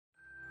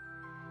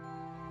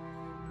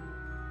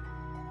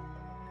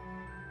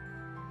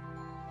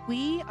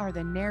We are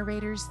the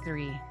narrators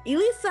three,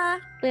 Elisa,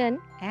 Lynn,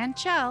 and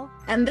Chell.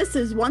 and this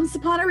is Once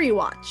Upon a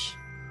Rewatch.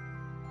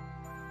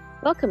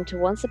 welcome to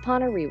Once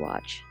Upon a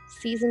Rewatch,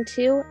 Season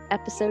 2,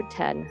 Episode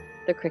 10,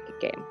 The Cricket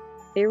Game.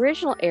 The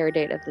original air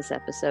date of this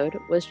episode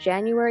was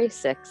January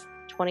 6,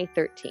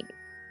 2013.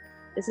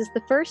 This is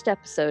the first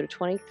episode of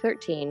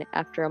 2013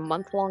 after a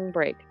month-long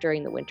break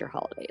during the winter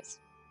holidays.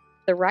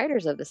 The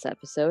writers of this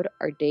episode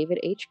are David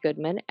H.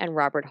 Goodman and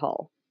Robert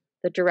Hull.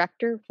 The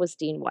director was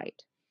Dean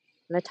White.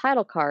 And the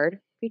title card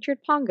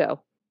featured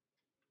Pongo.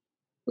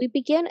 We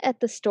begin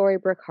at the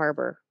Storybrooke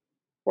Harbor,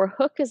 where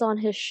Hook is on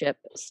his ship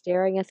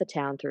staring at the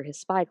town through his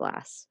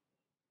spyglass.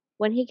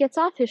 When he gets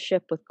off his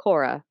ship with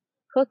Cora,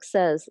 Hook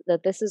says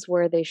that this is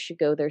where they should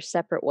go their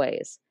separate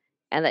ways,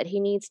 and that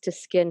he needs to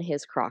skin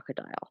his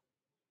crocodile.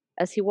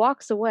 As he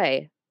walks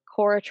away,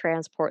 Cora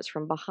transports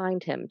from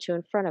behind him to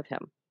in front of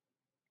him.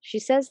 She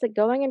says that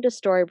going into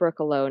Storybrooke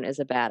alone is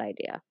a bad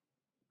idea.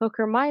 Hook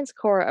reminds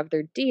Cora of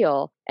their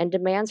deal and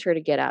demands her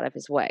to get out of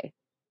his way.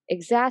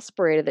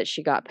 Exasperated that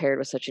she got paired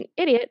with such an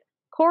idiot,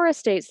 Cora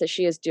states that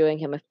she is doing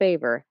him a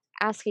favor,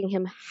 asking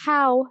him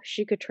how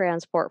she could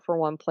transport from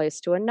one place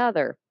to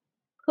another.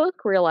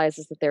 Hook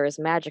realizes that there is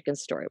magic in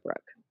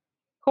Storybrooke.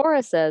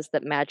 Cora says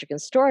that magic in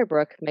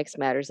Storybrooke makes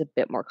matters a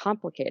bit more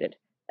complicated,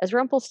 as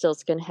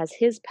Rumpelstiltskin has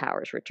his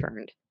powers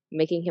returned,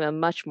 making him a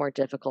much more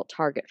difficult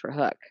target for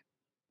Hook.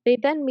 They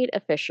then meet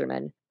a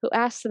fisherman, who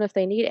asks them if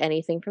they need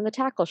anything from the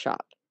tackle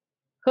shop.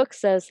 Hook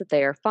says that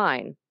they are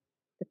fine.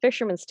 The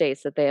fisherman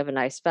states that they have a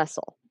nice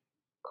vessel.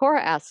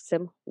 Cora asks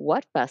him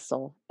what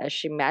vessel, as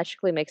she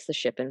magically makes the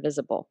ship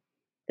invisible.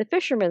 The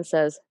fisherman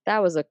says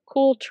that was a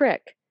cool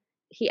trick.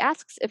 He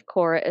asks if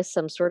Cora is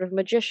some sort of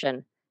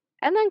magician,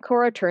 and then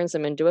Cora turns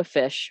him into a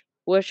fish,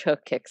 which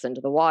Hook kicks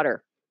into the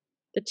water.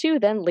 The two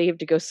then leave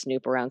to go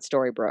snoop around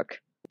Storybrooke.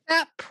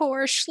 That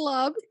poor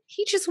schlub.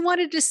 He just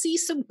wanted to see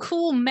some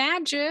cool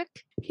magic.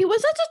 He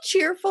was such a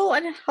cheerful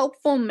and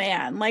helpful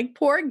man. Like,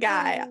 poor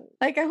guy.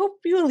 Like, I hope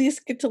you at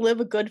least get to live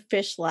a good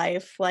fish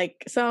life.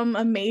 Like, some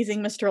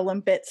amazing Mr.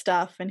 Limpet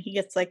stuff, and he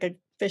gets, like, a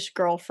fish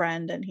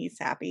girlfriend, and he's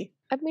happy.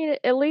 I mean,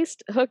 at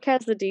least Hook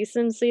has the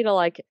decency to,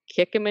 like,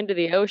 kick him into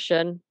the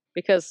ocean,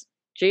 because,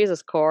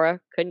 Jesus, Cora,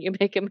 couldn't you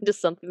make him into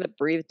something that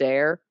breathed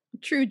air?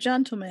 True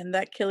gentleman,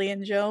 that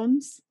Killian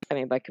Jones. I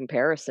mean, by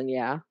comparison,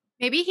 yeah.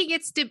 Maybe he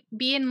gets to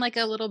be in like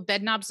a little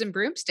Bedknobs and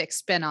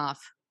Broomsticks spinoff.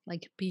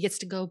 Like he gets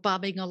to go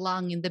bobbing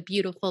along in the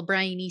beautiful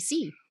briny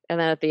sea. And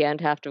then at the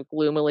end have to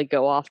gloomily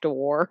go off to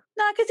war.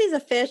 No, because he's a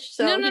fish,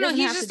 so no,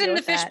 he he's just in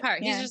the fish part.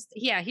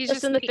 Yeah. He's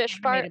Just in the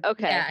fish part?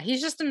 Okay. Yeah,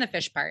 he's just in the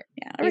fish part.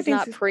 Yeah, He's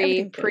not everything's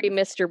pre good.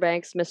 Mr.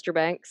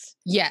 Banks.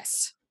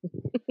 Yes.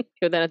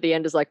 Who then at the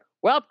end is like,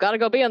 well, gotta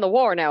go be in the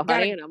war now,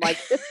 honey. And I'm like,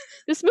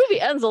 this movie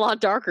ends a lot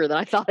darker than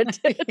I thought it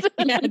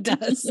did. Yeah, it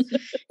does.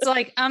 It's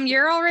like,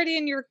 you're already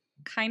in your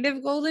kind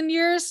of golden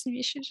years.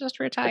 You should just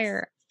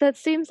retire. That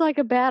seems like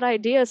a bad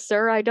idea,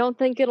 sir. I don't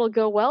think it'll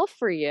go well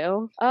for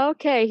you.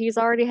 Okay, he's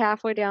already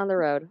halfway down the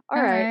road. All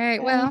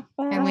right. Well,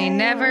 and we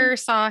never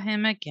saw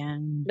him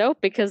again. Nope,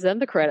 because then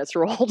the credits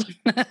rolled.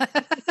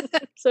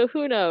 So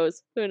who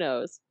knows? Who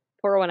knows?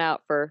 Pour one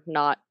out for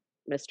not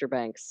Mr.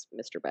 Banks.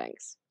 Mr.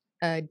 Banks.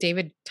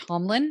 David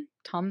Tomlinson,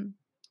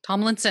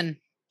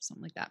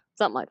 something like that.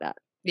 Something like that.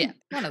 Yeah,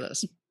 one of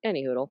those.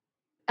 Any hoodle.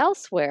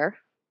 Elsewhere,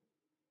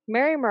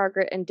 Mary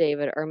Margaret and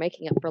David are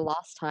making up for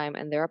lost time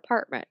in their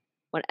apartment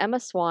when Emma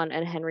Swan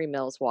and Henry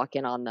Mills walk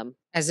in on them.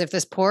 As if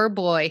this poor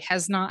boy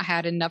has not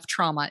had enough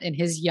trauma in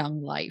his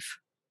young life.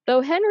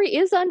 Though Henry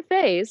is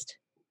unfazed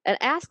and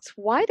asks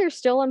why they're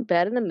still in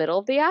bed in the middle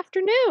of the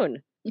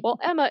afternoon, while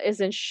Emma is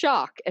in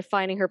shock at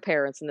finding her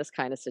parents in this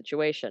kind of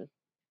situation.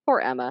 Poor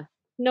Emma.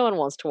 No one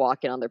wants to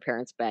walk in on their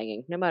parents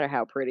banging, no matter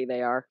how pretty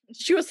they are.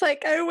 She was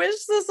like, I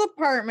wish this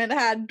apartment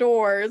had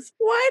doors.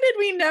 Why did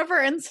we never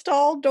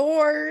install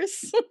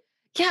doors?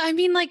 Yeah, I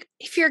mean, like,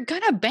 if you're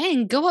gonna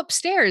bang, go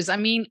upstairs. I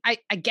mean, I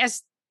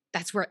guess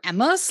that's where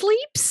Emma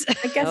sleeps.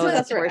 I guess Oh,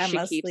 that's where she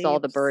Emma keeps all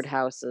the sleeps.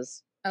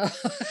 birdhouses. Oh.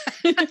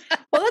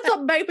 Well, that's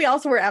maybe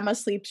also where Emma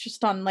sleeps,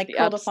 just on like The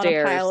curled up on a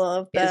upstairs pile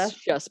of It's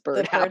just the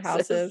birdhouses.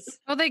 birdhouses.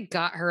 Oh, they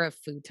got her a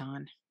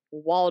futon.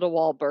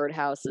 Wall-to-wall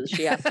birdhouses.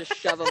 She has to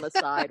shove them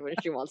aside when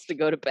she wants to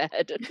go to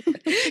bed.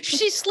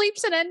 She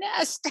sleeps in a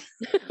nest.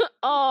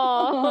 Oh,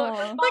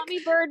 Aw. mommy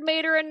bird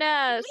made her a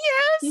nest.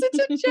 Yes,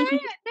 it's a giant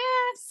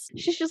nest.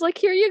 She's just like,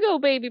 here you go,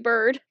 baby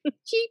bird.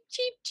 Cheap,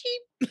 cheap,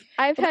 cheap.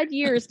 I've had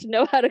years to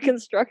know how to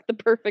construct the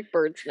perfect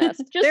bird's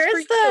nest. Just There's for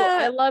you. the-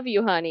 I love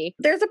you, honey.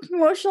 There's a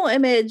promotional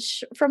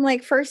image from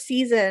like first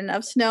season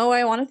of Snow,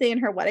 I want to say, in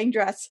her wedding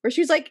dress, where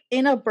she's like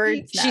in a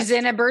bird's nest. She's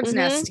in a bird's Mhm.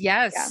 nest.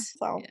 Yes. Yeah,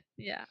 so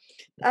Yeah.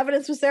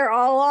 evidence was there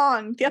all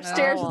along. The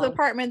upstairs All of the along.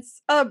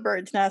 apartment's a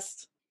bird's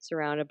nest.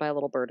 Surrounded by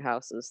little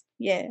birdhouses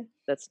Yeah,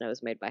 that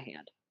Snow's made by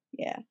hand.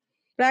 yeah.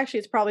 But actually,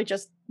 it's probably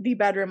just the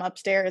bedroom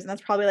upstairs, and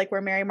that's probably like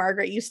where Mary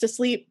Margaret used to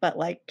sleep. But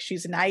like,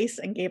 she's nice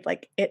and gave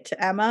like it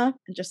to Emma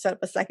and just set up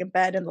a second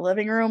bed in the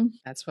living room.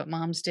 That's what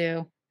moms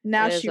do.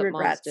 Now It is she what moms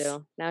regrets.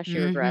 do. Now she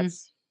Mhm.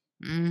 regrets.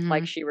 Mhm.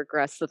 Like she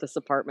regrets that this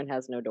apartment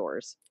has no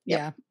doors.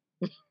 yeah.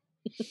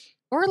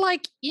 Or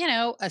like,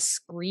 a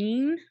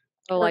screen.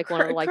 Oh, Or like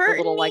one of the little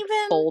curtain like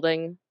even?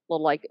 folding,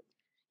 little like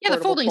Yeah, the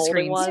portable folding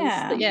screens. ones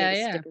Yeah. that you Yeah, can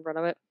just yeah. stick in front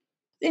of it.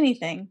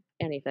 Anything.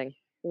 Anything.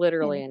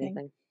 Literally Anything.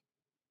 anything.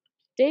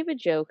 David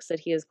jokes that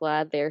he is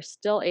glad they are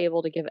still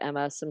able to give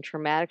Emma some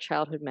traumatic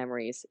childhood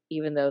memories,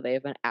 even though they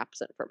have been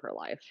absent from her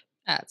life.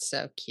 That's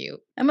so cute.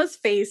 Emma's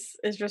face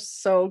is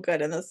just so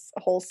good in this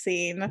whole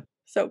scene.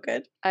 So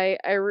good. I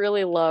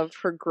really love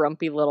her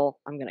grumpy little,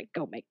 I'm gonna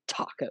go make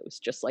tacos,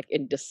 just like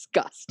in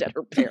disgust at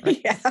her parents.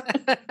 Yeah.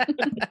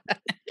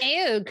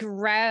 Ew,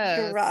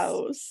 gross.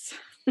 Gross.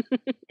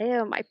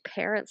 Ew, my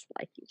parents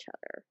like each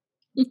other.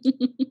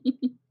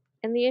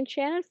 In the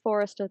enchanted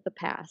forest of the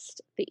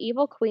past, the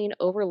evil queen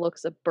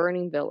overlooks a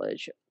burning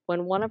village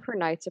when one of her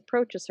knights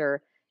approaches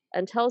her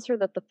and tells her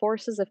that the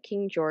forces of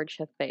King George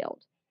have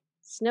failed.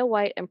 Snow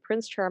White and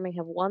Prince Charming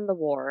have won the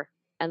war,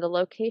 and the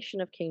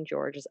location of King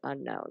George is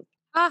unknown.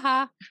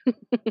 Haha.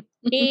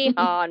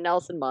 Hee-haw,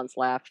 Nelson Muntz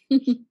laughed.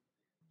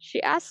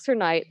 She asks her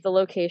knight the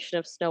location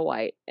of Snow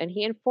White, and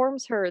he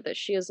informs her that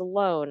she is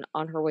alone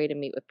on her way to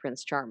meet with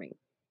Prince Charming.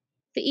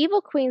 The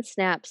evil queen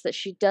snaps that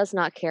she does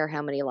not care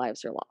how many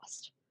lives are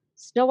lost.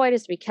 Snow White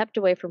is to be kept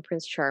away from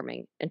Prince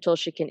Charming until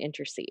she can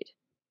intercede.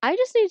 I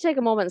just need to take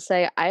a moment and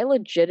say I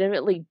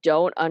legitimately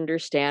don't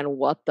understand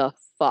what the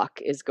fuck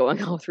is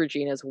going on with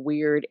Regina's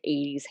weird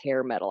 80s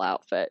hair metal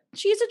outfit.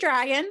 She's a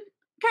dragon.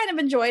 Kind of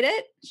enjoyed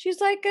it. She's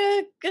like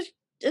a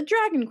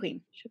dragon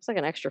queen. She looks like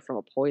an extra from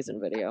a Poison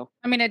video.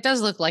 I mean, it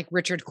does look like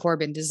Richard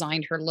Corbin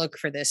designed her look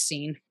for this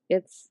scene.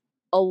 It's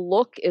a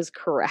look is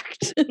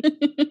correct.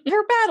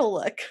 Her battle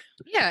look.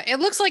 Yeah, it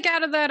looks like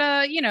out of that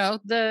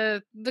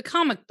the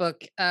comic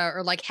book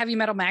or like Heavy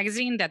Metal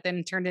magazine that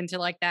then turned into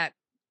like that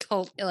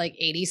cult like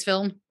 80s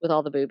film. With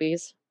all the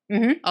boobies.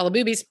 All the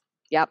boobies.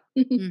 Yep.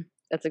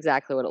 That's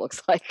exactly what it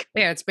looks like.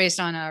 Yeah, it's based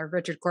on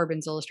Richard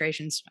Corbin's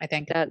illustrations, I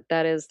think.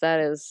 That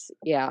is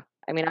yeah.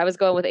 I mean, I was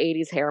going with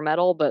 80s hair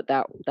metal, but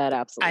that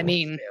absolutely I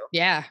mean, works too.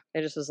 yeah.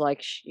 It just was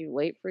like, you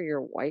late for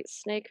your White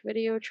Snake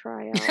video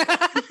tryout?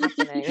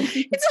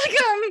 It's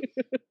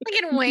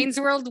like in Wayne's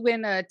World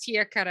when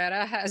Tia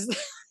Carrera has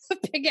the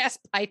big ass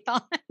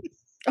python.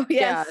 Oh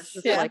Yeah, yes. it's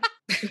just Yeah. like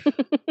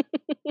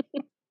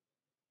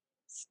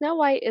Snow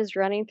White is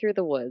running through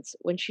the woods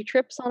when she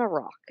trips on a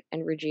rock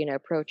and Regina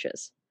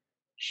approaches.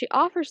 She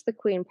offers the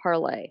queen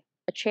parley,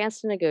 a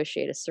chance to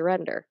negotiate a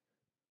surrender.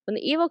 When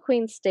the evil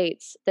queen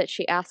states that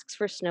she asks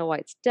for Snow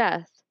White's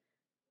death,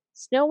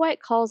 Snow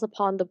White calls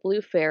upon the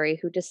blue fairy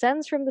who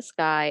descends from the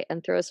sky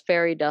and throws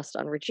fairy dust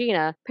on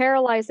Regina,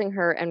 paralyzing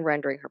her and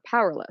rendering her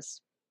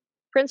powerless.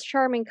 Prince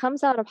Charming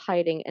comes out of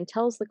hiding and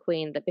tells the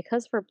queen that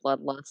because of her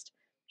bloodlust,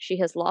 she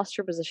has lost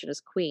her position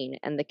as queen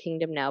and the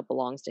kingdom now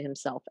belongs to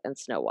himself and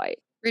Snow White.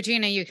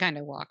 Regina, you kind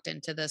of walked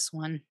into this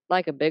one.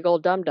 Like a big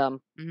old dum-dum.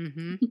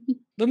 Mm-hmm.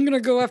 I'm gonna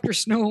go after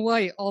Snow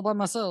White all by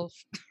myself.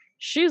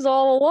 She's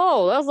all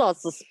alone. That's not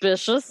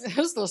suspicious.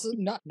 This is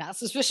not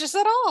suspicious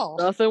at all.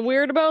 Nothing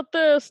weird about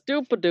this.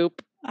 Doop-a-doop.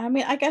 I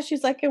mean, I guess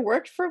she's like, it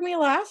worked for me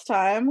last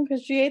time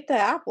because she ate the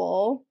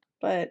apple.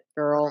 But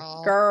girl.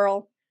 Oh,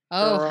 Girl.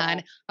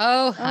 honey.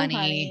 Oh, honey.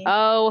 honey.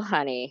 Oh,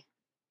 honey.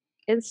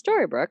 In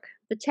Storybrooke,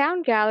 the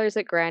town gathers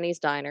at Granny's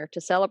diner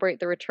to celebrate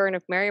the return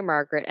of Mary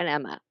Margaret and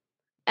Emma.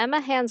 Emma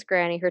hands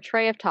Granny her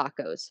tray of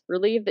tacos,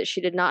 relieved that she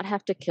did not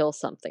have to kill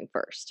something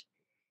first.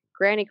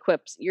 Granny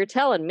quips, "You're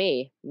telling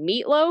me,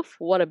 meatloaf?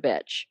 What a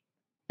bitch."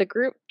 The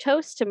group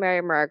toasts to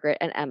Mary Margaret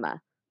and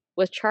Emma,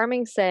 with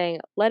Charming saying,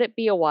 "Let it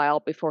be a while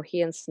before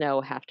he and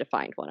Snow have to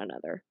find one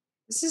another."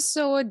 This is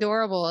so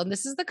adorable. And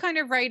this is the kind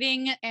of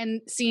writing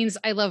and scenes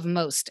I love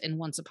most in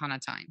Once Upon a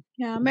Time.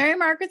 Yeah, Mary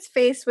Margaret's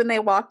face when they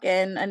walk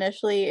in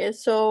initially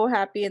is so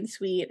happy and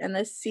sweet. And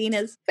this scene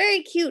is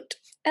very cute.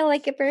 I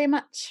like it very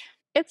much.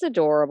 It's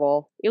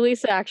adorable.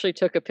 Elisa actually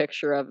took a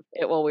picture of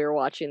it while we were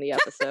watching the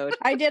episode.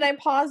 I did. I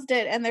paused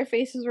it and their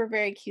faces were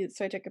very cute.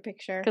 So I took a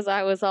picture. Because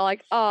I was all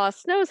like, "Oh,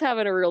 Snow's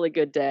having a really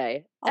good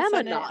day." I'll Emma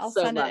send it- not I'll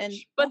so send it much, in-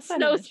 but I'll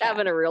send it in Snow's chat.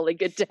 having a really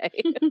good day.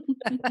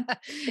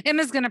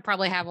 Emma's going to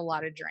probably have a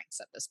lot of drinks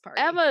at this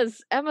party.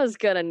 Emma's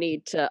gonna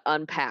need to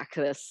unpack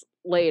this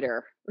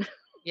later.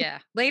 Yeah,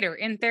 later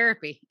in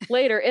therapy.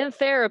 Later in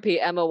therapy,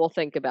 Emma will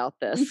think about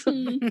this.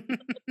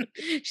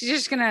 She's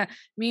just going to,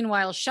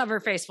 meanwhile, shove her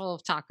face full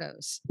of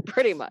tacos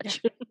Pretty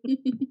much.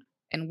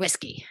 and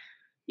whiskey.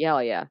 Yeah,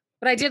 yeah.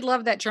 But I did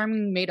love that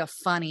Charming made a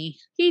funny.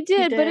 He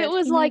did, but it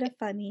was He like made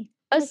funny.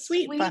 a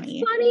sweet funny.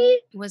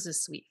 It was a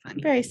sweet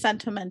funny. Very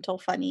sentimental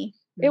funny.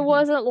 It Mhm.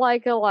 wasn't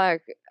like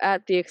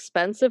at the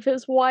expense of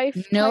his wife.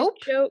 type Nope.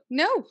 Joke.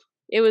 No.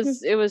 It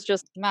was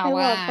just My I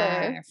love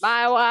her.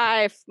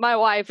 wife. my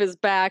wife is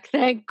back.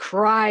 Thank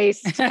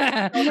Christ.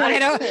 I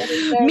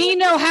don't. Me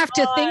no have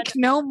to think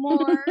no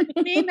more.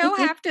 Me no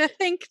have to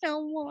think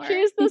no more.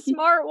 She's the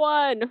smart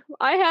one.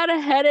 I had a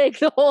headache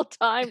the whole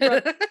time.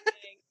 From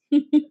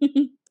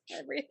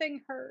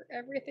Everything hurt.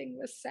 Everything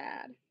was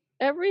sad.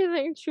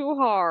 everything too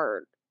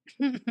hard.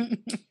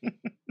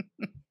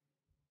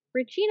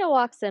 Regina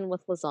walks in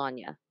with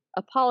lasagna,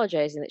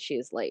 apologizing that she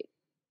is late.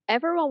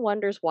 Everyone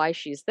wonders why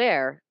she's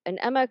there, and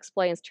Emma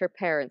explains to her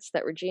parents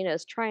that Regina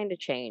is trying to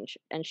change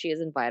and she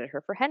has invited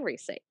her for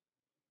Henry's sake.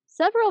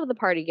 Several of the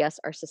party guests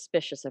are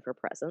suspicious of her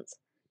presence,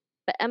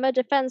 but Emma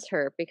defends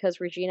her because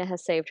Regina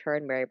has saved her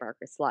and Mary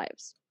Margaret's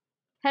lives.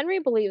 Henry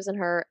believes in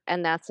her,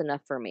 and that's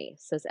enough for me,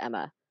 says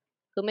Emma,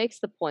 who makes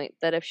the point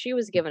that if she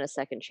was given a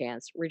second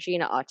chance,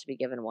 Regina ought to be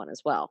given one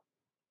as well.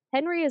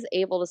 Henry is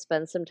able to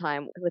spend some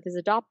time with his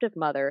adoptive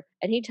mother,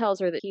 and he tells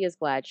her that he is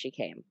glad she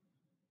came.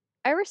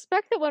 I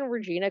respect that when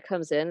Regina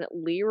comes in,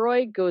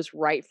 Leroy goes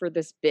right for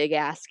this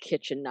big-ass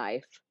kitchen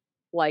knife.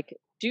 Like,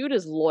 dude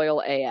is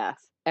loyal AF.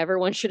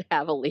 Everyone should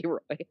have a Leroy.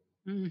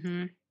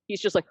 Mm-hmm. He's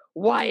just like,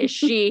 why is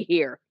she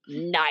here?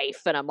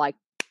 Knife. And I'm like,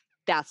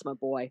 that's my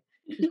boy.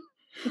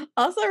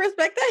 Also, I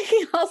respect that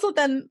he also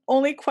then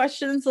only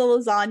questions the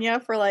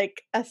lasagna for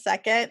like a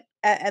second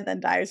and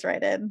then dives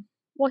right in.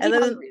 Well, he's And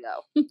then- hungry,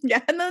 though.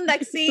 Yeah, and then the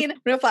next scene,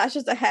 when it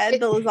flashes ahead,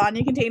 the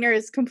lasagna container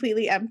is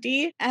completely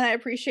empty. And I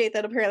appreciate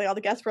that apparently all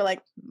the guests were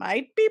like,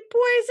 might be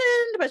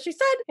poisoned, but she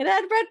said it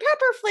had red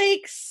pepper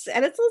flakes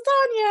and it's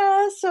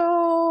lasagna,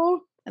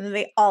 so... And then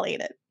they all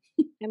ate it.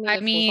 I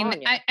it's mean,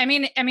 lasagna.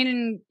 I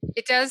mean,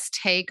 it does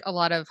take a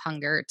lot of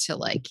hunger to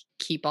like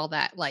keep all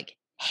that like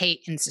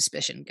hate and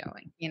suspicion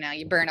going. You know,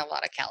 you burn a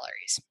lot of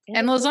calories.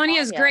 And it's lasagna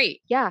is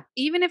great, Yeah.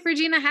 even if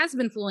Regina has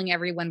been fooling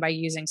everyone by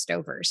using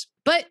Stovers.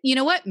 But you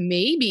know what?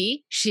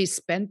 Maybe she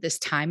spent this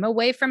time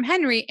away from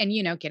Henry and,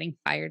 you know, getting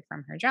fired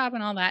from her job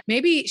and all that.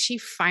 Maybe she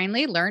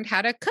finally learned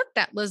how to cook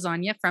that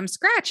lasagna from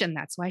scratch, and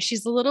that's why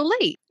she's a little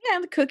late. Yeah,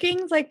 and the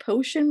cooking's like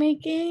potion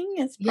making.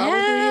 It's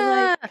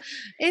probably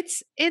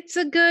like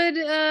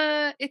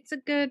it's a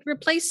good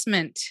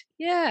replacement.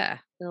 Yeah.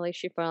 And at least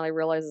she finally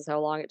realizes how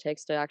long it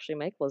takes to actually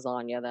make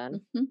lasagna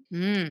then. Mhm.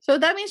 Mm, So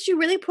that means she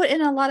really put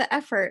in a lot of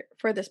effort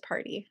for this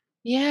party.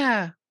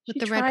 yeah. With She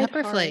the red tried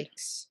pepper hard.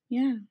 flakes.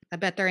 Yeah. I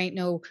bet there ain't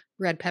no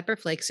red pepper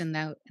flakes in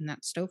that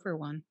Stouffer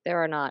one.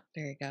 There are not.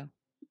 There you go.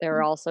 There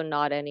are also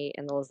not any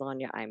in the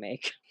lasagna I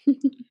make.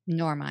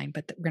 Nor mine,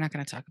 but we're not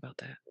going to talk about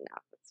that. No,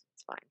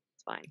 it's fine.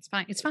 It's fine. It's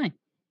fine. It's fine.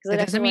 'Cause That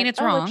I'd doesn't be mean like,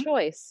 it's "Oh, a wrong."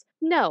 choice.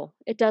 No,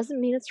 it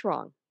doesn't mean it's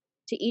wrong.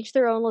 To each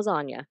their own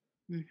lasagna.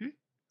 Mm-hmm.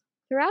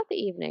 Throughout the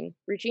evening,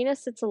 Regina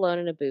sits alone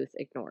in a booth,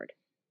 ignored.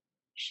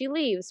 She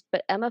leaves,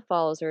 but Emma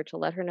follows her to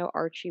let her know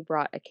Archie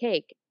brought a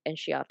cake and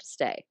she ought to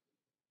stay.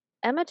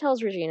 Emma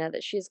tells Regina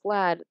that she is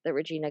glad that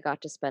Regina got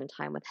to spend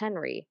time with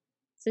Henry.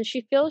 Since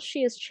she feels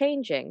she is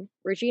changing,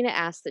 Regina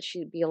asks that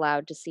she be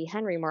allowed to see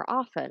Henry more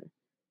often,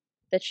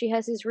 that she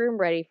has his room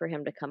ready for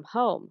him to come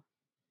home.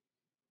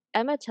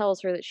 Emma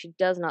tells her that she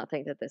does not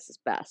think that this is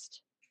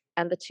best,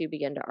 and the two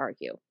begin to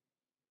argue.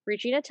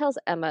 Regina tells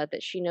Emma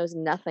that she knows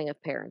nothing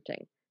of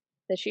parenting,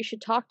 that she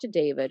should talk to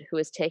David, who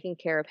is taking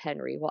care of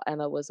Henry while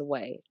Emma was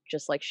away,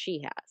 just like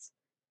she has.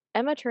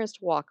 Emma turns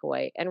to walk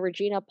away, and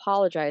Regina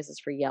apologizes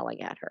for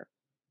yelling at her.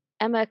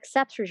 Emma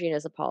accepts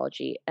Regina's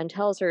apology and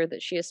tells her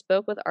that she has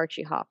spoke with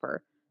Archie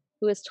Hopper,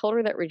 who has told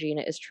her that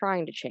Regina is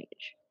trying to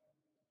change.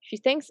 She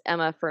thanks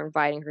Emma for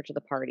inviting her to the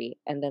party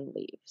and then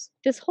leaves.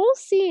 This whole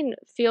scene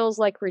feels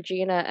like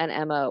Regina and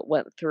Emma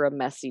went through a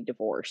messy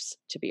divorce,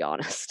 to be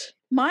honest.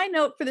 My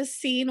note for this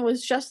scene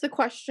was just the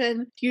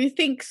question, do you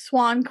think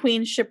Swan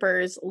Queen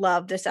shippers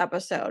love this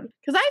episode?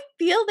 Because I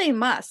feel they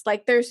must.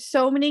 Like, there's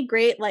so many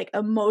great, like,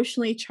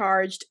 emotionally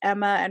charged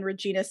Emma and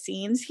Regina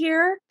scenes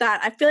here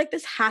that I feel like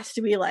this has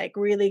to be, like,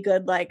 really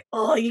good. Like,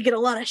 oh, you get a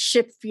lot of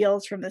ship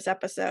feels from this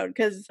episode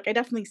because I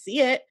definitely see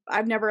it.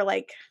 I've never,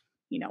 like,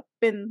 you know,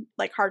 been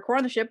like hardcore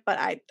on the ship, but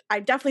I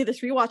definitely this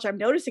rewatch, I'm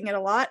noticing it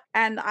a lot.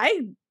 And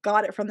I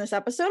got it from this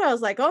episode. I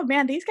was like, oh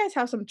man, these guys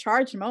have some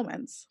charged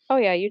moments. Oh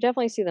yeah, you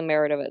definitely see the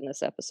merit of it in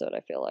this episode, I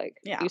feel like.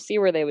 Yeah. You see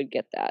where they would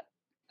get that.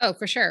 Oh,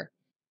 for sure.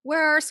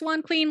 Where are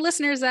Swan Queen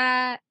listeners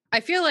at? I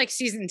feel like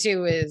season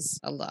 2 is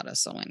a lot of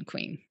Swan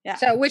Queen. Yeah.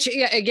 So, which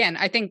yeah, again,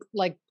 I think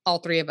like all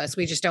three of us,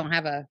 we don't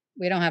have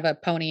a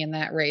pony in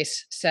that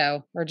race.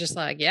 So we're just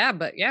like, yeah,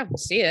 we'll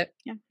see it.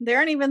 Yeah. They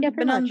aren't even Yeah,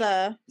 been pretty on much.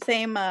 the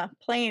same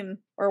plane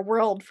or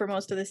world for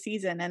most of the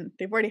season. And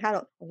they've already had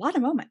a lot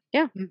of moments.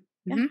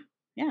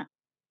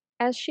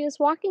 As she is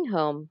walking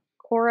home,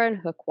 Cora and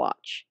Hook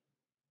watch.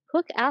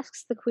 Hook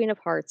asks the Queen of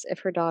Hearts if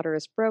her daughter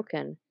is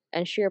broken,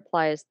 and she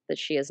replies that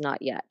she is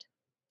not yet.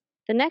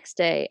 The next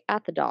day,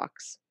 at the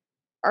docks,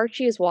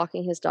 Archie is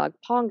walking his dog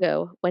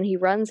Pongo when he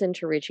runs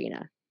into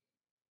Regina.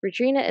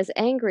 Regina is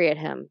angry at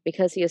him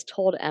because he has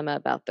told Emma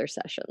about their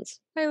sessions.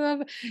 I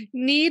love.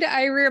 Need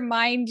I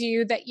remind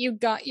you that you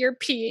got your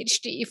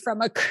PhD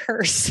from a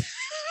curse?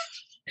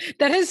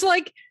 That is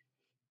like,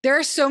 there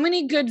are so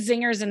many good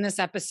zingers in this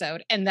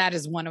episode, and that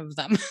is one of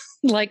them.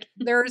 Like,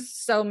 there are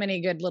so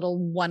many good little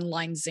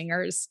one-line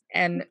zingers,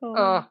 and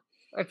Oh.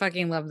 I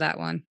fucking love that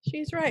one.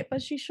 She's right,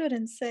 but she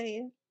shouldn't say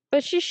it.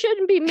 But she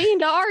shouldn't be mean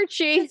to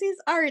Archie. Because he's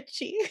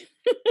Archie.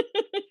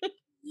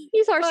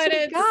 He's our But sweet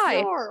it's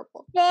guy.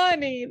 Horrible.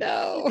 Funny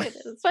though. It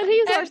is But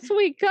he's our And-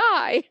 sweet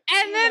guy.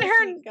 And then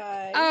her.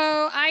 guy.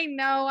 Oh, I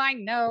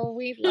know.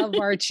 We love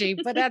Archie,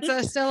 but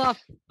that's still a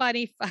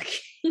funny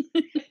fucking.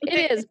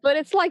 It is, but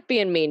it's like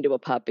being mean to a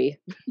puppy.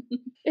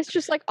 It's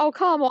just like, oh,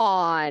 come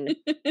on.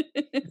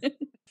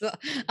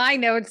 I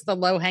know it's the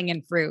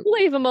low-hanging fruit.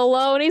 Leave him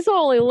alone. He's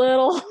only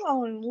little.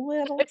 Oh,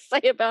 little. I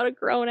say about a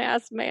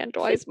grown-ass man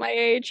twice my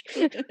age.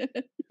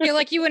 Feel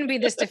like you wouldn't be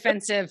this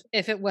defensive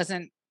if it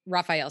wasn't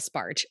Raphael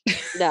Sparge.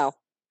 No.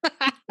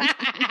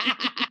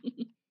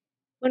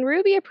 When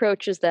Ruby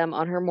approaches them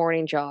on her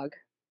morning jog,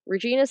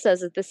 Regina says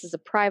that this is a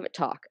private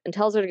talk and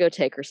tells her to go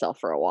take herself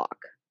for a walk.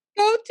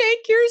 Go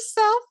take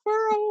yourself for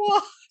a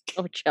walk.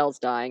 Oh, Chell's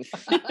dying.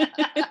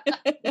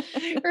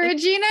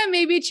 Regina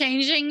may be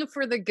changing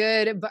for the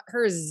good, but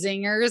her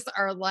zingers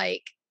are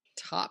like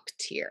top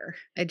tier.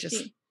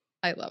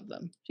 I love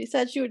them. She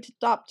said she would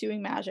stop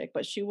doing magic,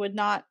 but she would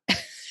not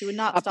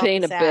stop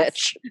being a this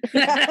ass.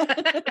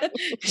 bitch.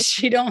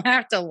 She don't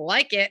have to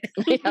like it.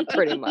 Yeah,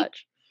 pretty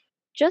much.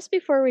 Just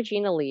before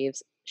Regina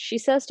leaves, she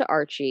says to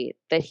Archie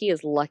that he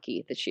is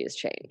lucky that she has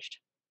changed.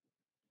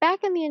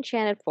 Back in the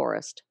Enchanted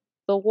Forest,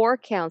 the War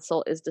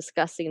Council is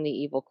discussing the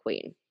evil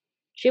queen.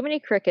 Jiminy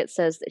Cricket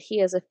says that he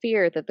has a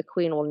fear that the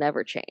queen will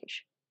never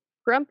change.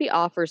 Grumpy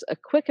offers a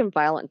quick and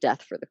violent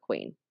death for the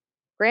queen.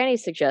 Granny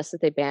suggests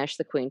that they banish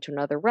the queen to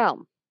another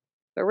realm.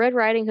 But Red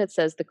Riding Hood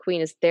says the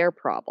queen is their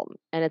problem,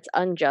 and it's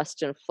unjust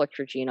to inflict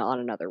Regina on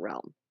another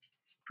realm.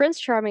 Prince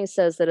Charming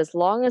says that as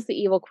long as the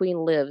evil queen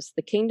lives,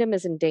 the kingdom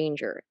is in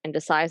danger, and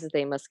decides that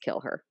they must kill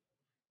her.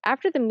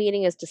 After the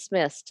meeting is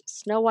dismissed,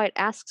 Snow White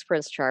asks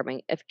Prince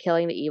Charming if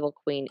killing the evil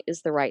queen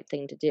is the right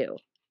thing to do.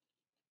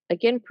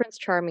 Again, Prince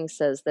Charming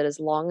says that as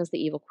long as the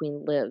evil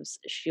queen lives,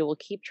 she will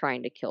keep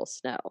trying to kill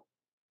Snow.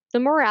 The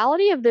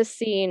morality of this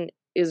scene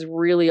is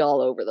really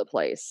all over the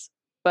place,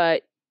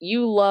 but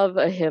you love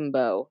a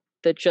himbo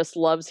that just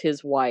loves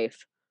his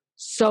wife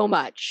so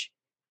much.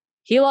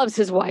 He loves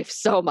his wife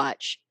so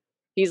much.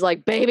 He's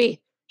like,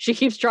 baby, she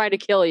keeps trying to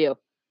kill you,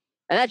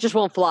 and that just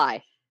won't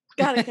fly.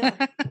 Gotta kill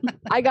her.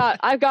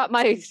 I've got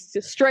my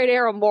straight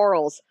arrow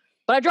morals,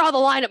 but I draw the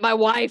line at my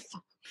wife.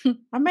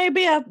 I may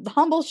be a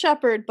humble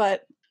shepherd,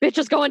 but Bitch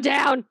is going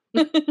down.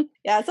 yeah, some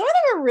of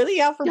them are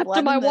really out for Except blood.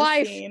 to my in this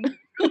wife. scene.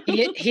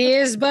 He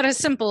is but a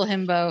simple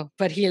himbo,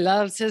 but he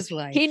loves his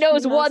wife. He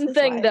knows He loves one his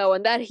thing wife. though,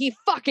 and that he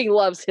fucking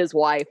loves his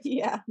wife.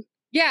 Yeah.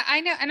 Yeah,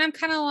 I know. And I'm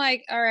kind of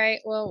like, all right,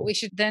 well, we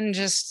should then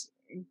just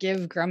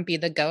give Grumpy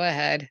the go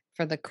ahead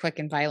for the quick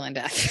and violent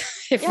death.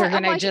 If we're I'm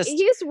going to like, just.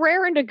 he's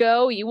raring to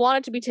go. You want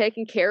it to be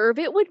taken care of.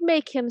 It would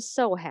make him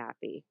so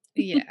happy.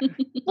 Yeah. Look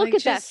Like,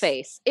 at that just-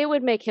 face. It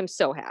would make him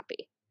so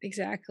happy.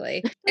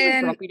 Exactly. Doesn't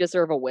And Grumpy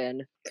deserve a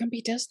win?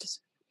 Grumpy does. Does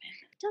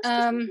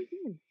Um, deserve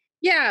a win.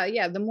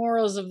 Yeah. The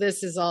morals of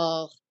this is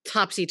all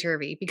topsy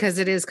turvy because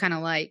it is kind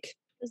of like,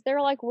 Because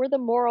they're like, we're the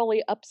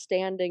morally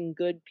upstanding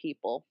good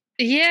people.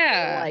 They're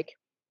yeah. like,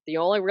 the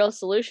only real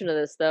solution to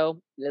this, though,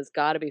 has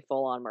got to be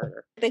full on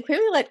murder. They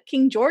clearly let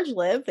King George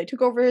live. They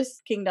took over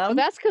his kingdom. Well,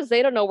 that's because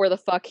they don't know where the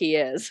fuck he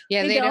is.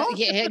 Yeah, They they don't. don't?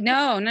 Yeah,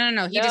 no.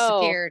 He No.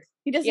 disappeared.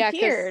 He Yeah, 'cause-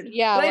 disappeared.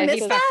 yeah, Did I like, miss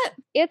he's- that?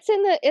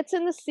 It's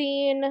in the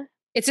scene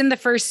It's in the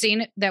first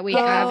scene that we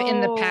have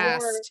in the Oh,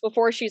 past.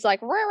 before she's like,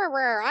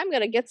 rah, I'm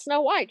gonna get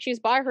Snow White. She's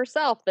by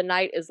herself. The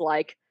knight is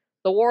like,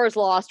 the war is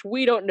lost.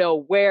 We don't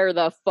know where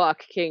the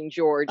fuck King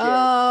George is.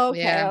 Oh, okay,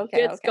 Yeah.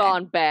 okay. It's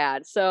gone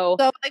bad. So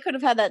So they could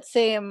have had that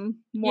same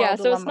moral Yeah,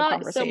 so it's dilemma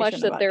not so much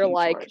conversation that about they're King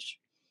like, George.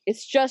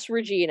 it's just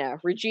Regina.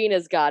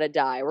 Regina's gotta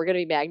die. We're gonna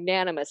be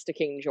magnanimous to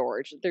King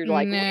George. They're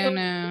like, we No, don't,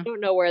 no. we don't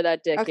know where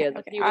that dick Okay, is. If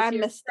okay. he was I here, we'd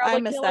missed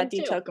probably that kill him too.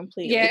 detail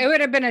completely. Yeah, it would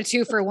have been a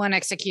 2-for-1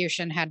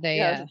 execution had they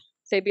Yeah.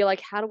 So they'd be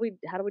like, how do we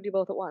do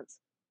both at once?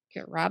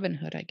 get Robin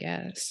Hood, I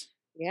guess.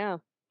 Yeah.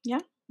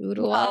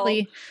 Oodle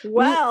lolly.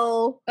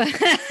 Well,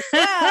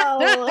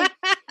 well.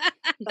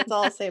 That's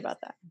all I'll say about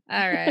that.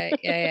 All right.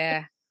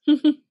 Yeah.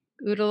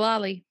 Oodle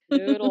lolly.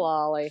 Oodle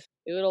ollie.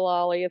 Oodle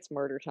ollie, it's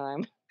murder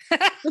time.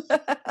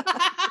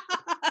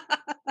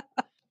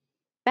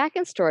 Back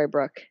in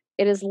Storybrooke,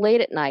 it is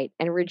late at night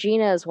and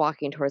Regina is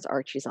walking towards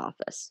Archie's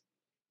office.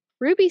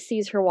 Ruby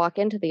sees her walk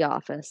into the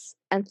office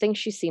and thinks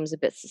she seems a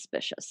bit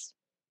suspicious.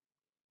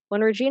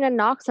 When Regina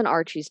knocks on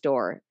Archie's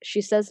door,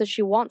 she says that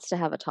she wants to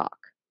have a talk.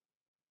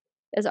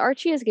 As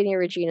Archie is getting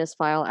Regina's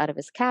file out of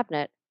his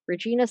cabinet,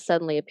 Regina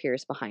suddenly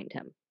appears behind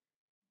him.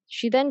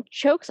 She then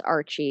chokes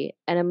Archie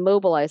and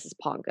immobilizes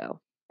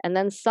Pongo, and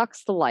then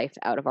sucks the life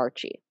out of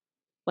Archie.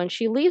 When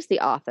she leaves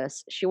the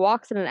office, she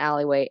walks in an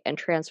alleyway and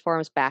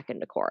transforms back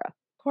into Cora.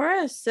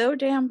 Cora is so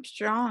damn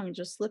strong,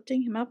 just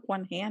lifting him up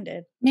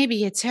one-handed.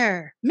 Maybe it's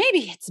her. Maybe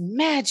it's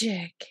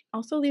magic.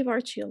 Also, leave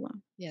Archie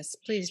alone. Yes,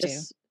 please do.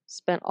 Just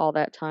spent all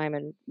that time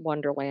in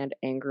Wonderland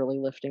angrily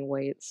lifting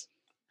weights.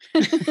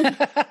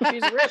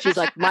 She's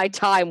like, my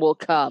time will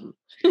come.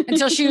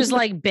 Until she was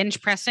like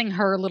bench pressing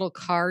her little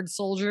card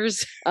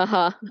soldiers.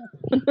 Uh-huh.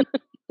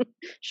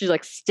 She's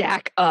like,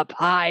 stack up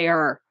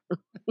higher.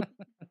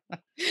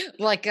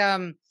 Like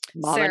Mama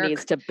Sarah-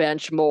 needs to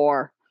bench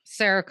more.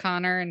 Sarah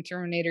Connor in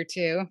Terminator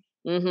 2.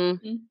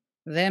 Mm-hmm.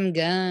 Them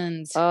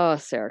guns. Oh,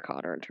 Sarah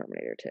Connor in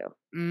Terminator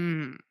 2.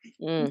 Mm.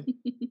 Mm.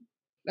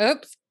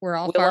 Oops, we're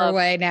all We far love-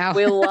 away now.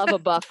 We love a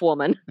buff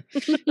woman.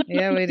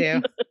 Yeah, we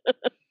do.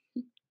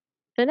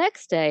 The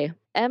next day,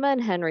 Emma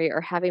and Henry are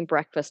having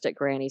breakfast at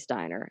Granny's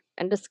diner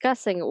and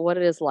discussing what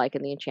it is like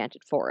in the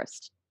Enchanted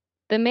Forest.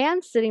 The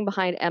man sitting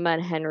behind Emma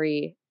and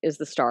Henry is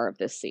the star of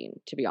this scene,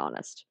 to be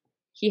honest.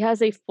 He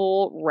has a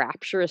full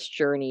rapturous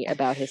journey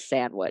about his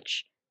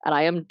sandwich, and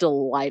I am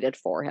delighted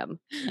for him.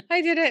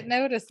 I didn't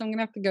notice. I'm going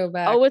to have to go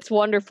back. Oh, it's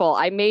wonderful.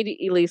 I made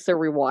Elisa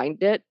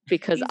rewind it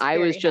because He's I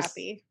was very just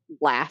happy.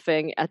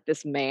 laughing at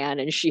this man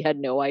and she had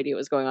no idea what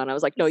was going on. I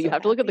was like, no, He's you so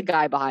have to look at the happy.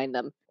 guy behind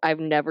them. I've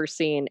never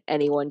seen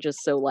anyone just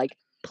so like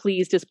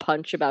pleased as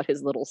punch about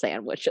his little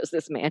sandwich as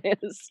this man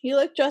is. He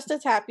looked just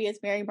as happy as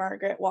Mary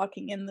Margaret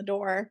walking in the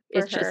door. For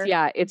It's just, her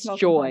yeah, it's welcome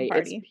joy. home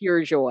It's party.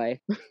 pure joy.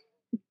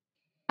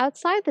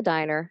 Outside the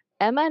diner,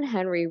 Emma and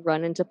Henry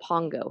run into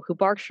Pongo, who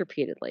barks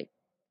repeatedly.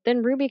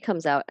 Then Ruby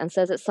comes out and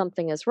says that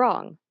something is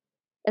wrong.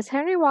 As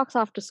Henry walks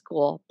off to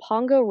school,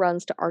 Pongo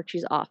runs to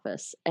Archie's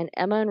office, and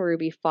Emma and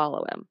Ruby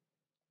follow him.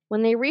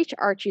 When they reach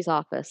Archie's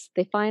office,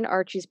 they find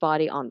Archie's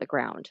body on the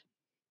ground.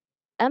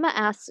 Emma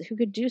asks who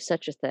could do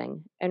such a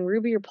thing, and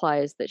Ruby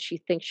replies that she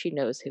thinks she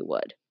knows who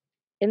would.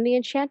 In the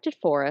Enchanted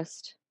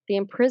Forest, the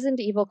imprisoned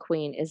evil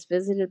queen is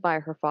visited by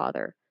her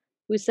father,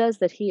 who says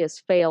that he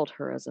has failed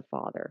her as a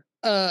father.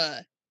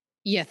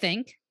 You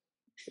think?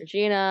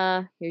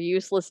 Regina, your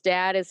useless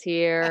dad is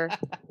here.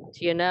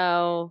 Do you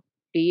know?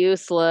 Be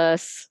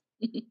useless.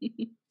 It's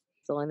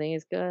the only thing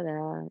he's good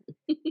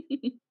at.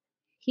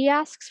 He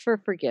asks for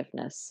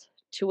forgiveness,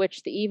 to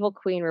which the evil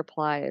queen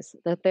replies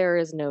that there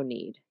is no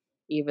need,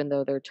 even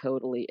though there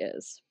totally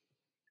is.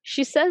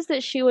 She says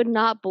that she would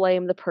not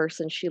blame the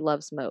person she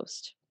loves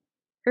most.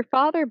 Her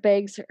father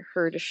begs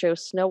her to show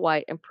Snow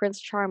White and Prince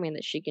Charming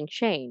that she can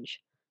change,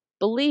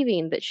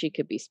 believing that she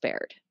could be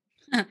spared.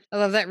 I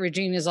love that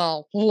Regina's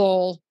all,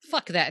 lol,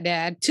 fuck that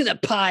dad, to the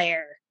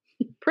pyre.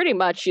 Pretty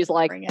much, she's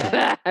like, Bring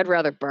it. I'd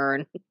rather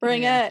burn.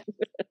 Bring Yeah.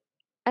 it.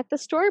 At the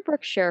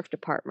Storybrooke Sheriff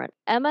Department,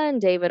 Emma and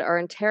David are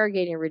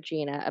interrogating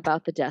Regina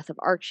about the death of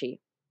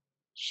Archie.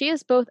 She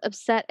is both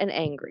upset and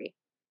angry.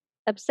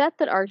 Upset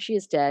that Archie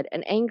is dead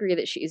and angry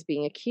that she is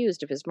being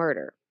accused of his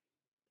murder.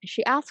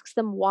 She asks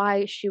them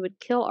why she would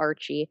kill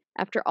Archie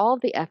after all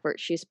of the effort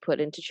she's put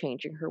into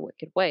changing her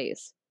wicked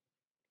ways.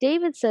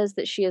 David says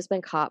that she has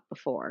been caught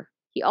before.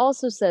 He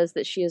also says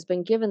that she has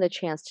been given the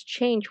chance to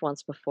change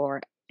once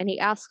before, and he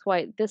asks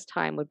why this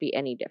time would be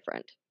any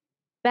different.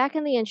 Back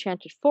in the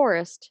Enchanted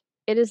Forest,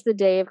 it is the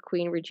day of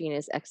Queen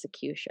Regina's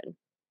execution.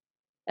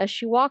 As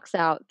she walks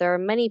out, there are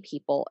many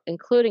people,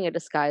 including a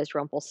disguised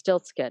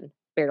Rumpelstiltskin,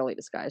 barely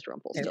disguised They're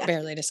Rumpelstiltskin,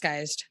 barely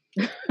disguised.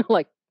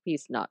 like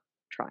he's not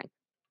trying,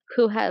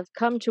 who have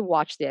come to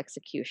watch the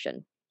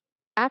execution.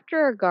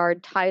 After a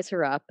guard ties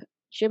her up,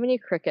 Jiminy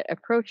Cricket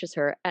approaches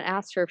her and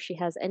asks her if she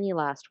has any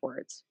last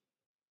words.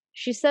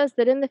 She says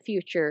that in the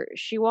future,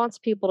 she wants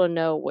people to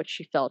know what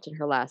she felt in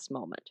her last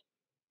moment.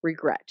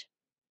 Regret.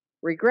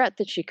 Regret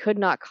that she could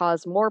not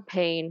cause more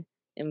pain,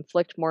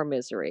 inflict more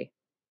misery.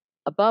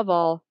 Above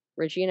all,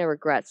 Regina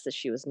regrets that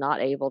she was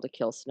not able to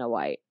kill Snow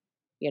White.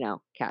 You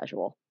know,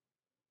 casual.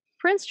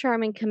 Prince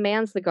Charming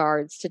commands the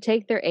guards to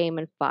take their aim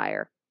and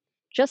fire.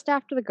 Just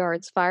after the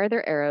guards fire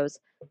their arrows,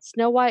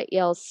 Snow White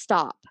yells,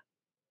 "Stop!"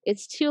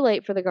 It's too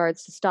late for the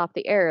guards to stop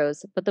the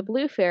arrows, but the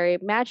Blue Fairy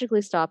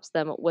magically stops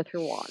them with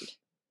her wand.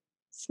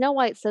 Snow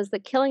White says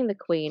that killing the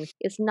queen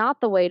is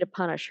not the way to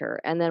punish her,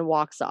 and then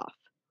walks off.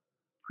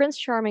 Prince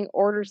Charming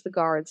orders the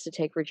guards to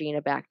take Regina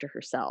back to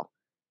her cell.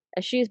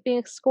 As she is being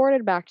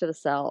escorted back to the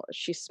cell,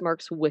 she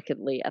smirks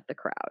wickedly at the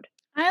crowd.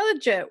 I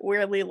legit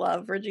weirdly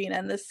love Regina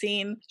in this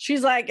scene.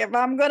 She's like, if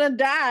I'm gonna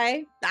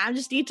die, I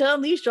just need to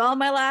unleash all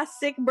my last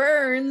sick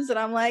burns. And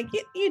I'm like,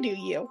 you do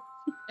you.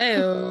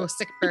 Oh,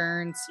 sick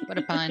burns. What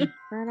a pun.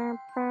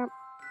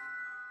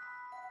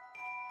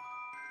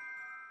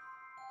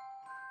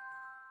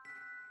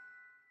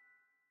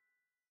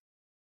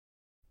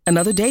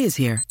 Another day is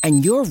here,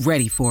 and you're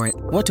ready for it.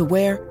 What to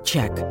wear?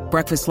 Check.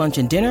 Breakfast, lunch,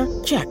 and dinner?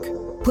 Check.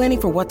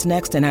 Planning for what's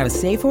next and how to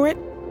save for it?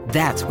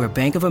 That's where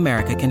Bank of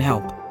America can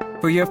help.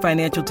 For your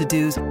financial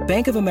to-dos,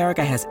 Bank of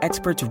America has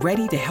experts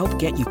ready to help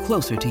get you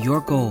closer to your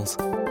goals.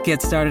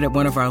 Get started at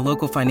one of our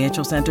local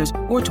financial centers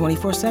or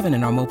 24/7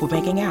 in our mobile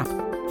banking app.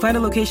 Find a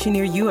location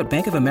near you at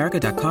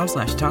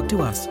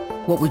bankofamerica.com/talktous.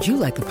 What would you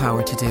like the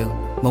power to do?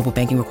 Mobile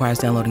banking requires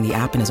downloading the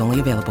app and is only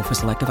available for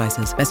select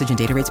devices. Message and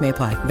data rates may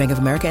apply. Bank of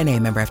America N.A.,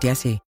 member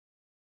FDIC.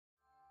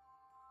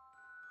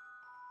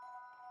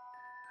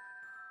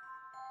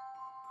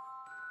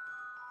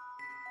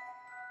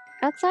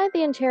 Outside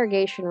the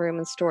interrogation room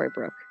in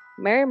Storybrooke,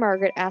 Mary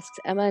Margaret asks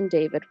Emma and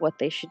David what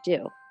they should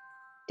do.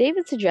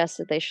 David suggests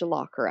that they should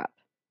lock her up.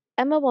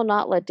 Emma will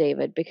not let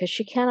David because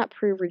she cannot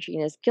prove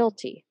Regina is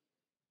guilty.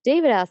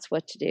 David asks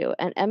what to do,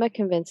 and Emma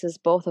convinces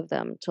both of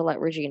them to let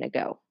Regina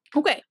go.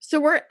 Okay, so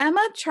were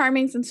Emma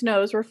Charming's and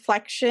Snow's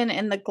reflection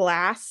in the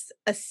glass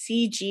a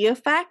CG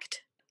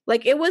effect?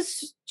 Like, it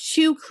was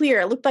too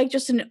clear. It looked like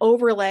just an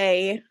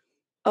overlay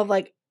of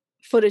like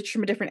footage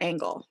from a different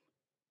angle.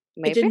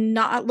 Maybe? It did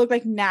not look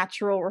like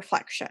natural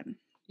reflection.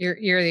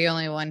 You're the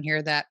only one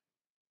here that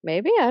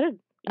Maybe? I didn't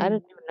even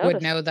notice.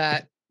 would know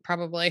that,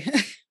 probably.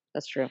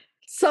 That's true.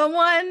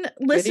 Someone,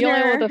 You're the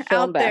only one listener with a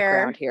film out there,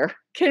 background here.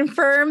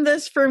 confirm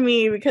this for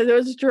me because it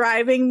was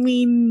driving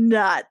me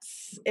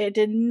nuts. It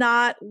did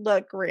not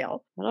look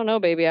real. I don't know,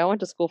 baby. I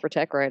went to school for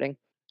tech writing.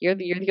 You're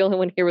the only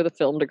one here with a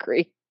film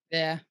degree.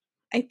 Yeah.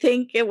 I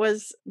think it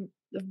was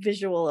the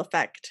visual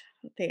effect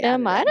they It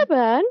added might in. have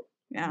been.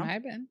 Yeah. Might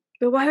have been.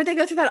 But why would they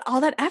go through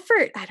all that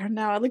effort? I don't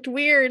know. It looked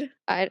weird.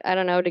 I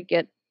don't know, to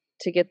get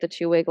the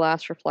two-way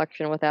glass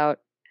reflection without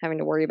having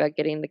to worry about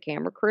getting the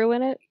camera crew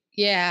in it.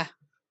 Yeah.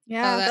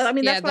 Yeah. Oh,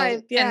 that's why.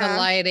 And the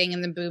lighting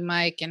and the boom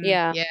mic and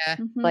Yeah.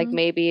 Like Mhm.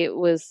 maybe it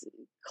was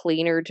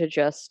cleaner to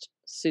just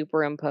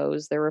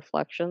superimpose their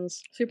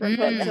reflections.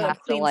 Superimpose to the have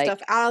to, clean like-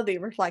 stuff out of the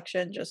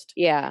reflection, just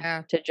Yeah,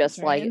 Yeah. to just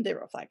turn like in the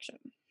reflection.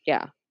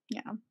 yeah.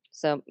 Yeah.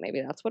 So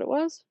maybe that's what it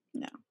was.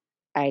 No.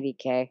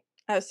 IDK.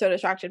 I was so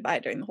distracted by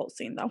it during the whole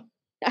scene, though.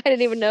 I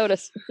didn't even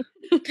notice.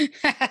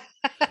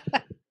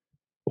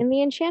 In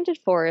the Enchanted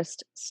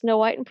Forest, Snow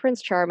White and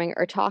Prince Charming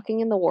are talking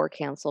in the War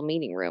Council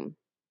meeting room.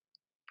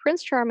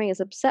 Prince Charming is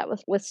upset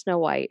with Snow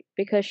White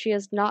because she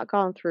has not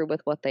gone through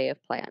with what they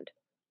have planned.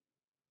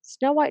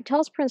 Snow White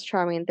tells Prince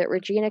Charming that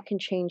Regina can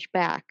change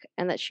back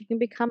and that she can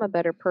become a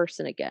better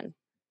person again.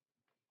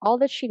 All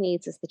that she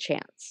needs is the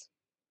chance.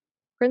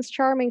 Prince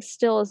Charming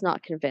still is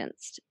not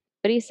convinced,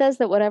 but he says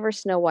that whatever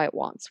Snow White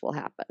wants will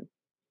happen.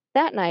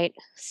 That night,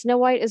 Snow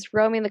White is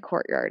roaming the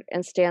courtyard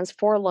and stands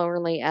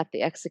forlornly at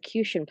the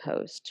execution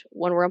post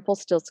when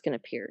Rumpelstiltskin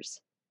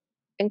appears.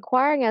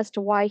 Inquiring as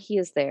to why he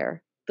is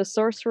there, the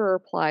sorcerer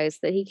replies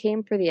that he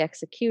came for the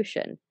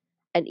execution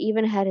and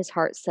even had his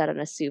heart set on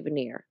a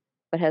souvenir,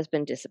 but has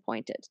been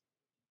disappointed.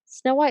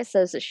 Snow White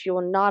says that she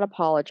will not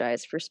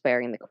apologize for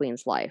sparing the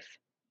queen's life,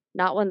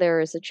 not when there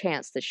is a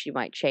chance that she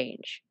might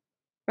change.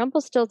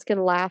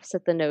 Rumpelstiltskin laughs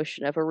at the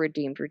notion of a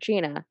redeemed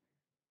Regina,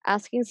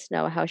 asking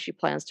Snow how she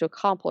plans to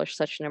accomplish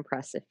such an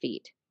impressive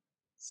feat.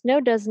 Snow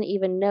doesn't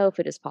even know if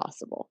it is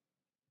possible.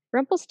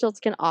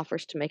 Rumpelstiltskin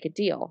offers to make a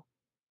deal.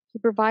 He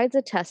provides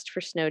a test for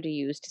Snow to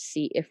use to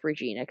see if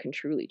Regina can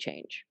truly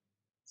change.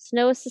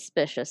 Snow is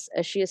suspicious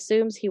as she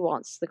assumes he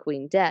wants the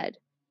queen dead,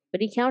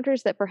 but he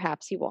counters that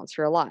perhaps he wants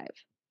her alive.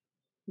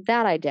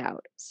 That I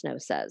doubt, Snow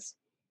says.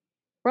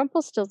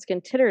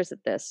 Rumpelstiltskin titters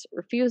at this,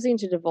 refusing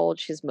to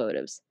divulge his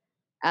motives,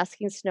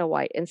 asking Snow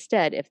White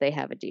instead if they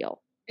have a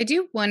deal. I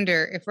do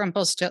wonder if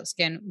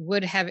Rumpelstiltskin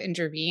would have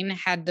intervened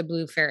had the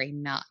Blue Fairy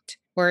not,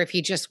 or if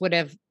he just would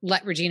have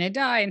let Regina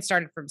die and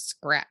started from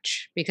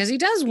scratch, because he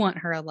does want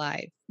her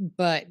alive,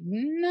 but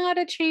not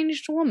a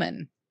changed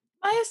woman.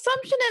 My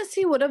assumption is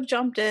he would have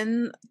jumped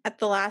in at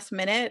the last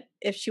minute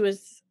if she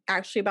was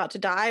actually about to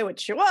die,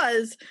 which she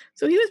was.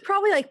 So he was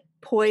probably like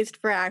poised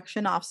for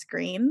action off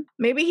screen.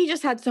 Maybe he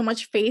just had so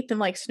much faith in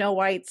like Snow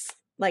White's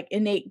like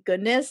innate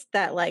goodness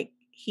that like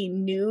he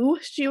knew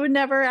she would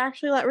never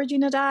actually let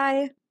Regina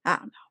die. I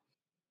don't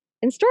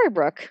know. In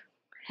Storybrooke,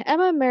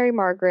 Emma, Mary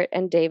Margaret,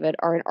 and David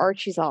are in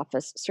Archie's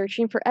office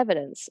searching for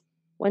evidence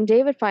when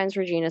David finds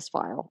Regina's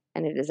file,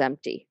 and it is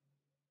empty.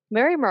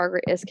 Mary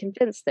Margaret is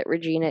convinced that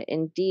Regina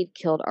indeed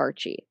killed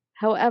Archie.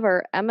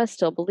 However, Emma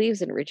still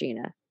believes in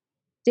Regina.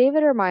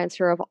 David reminds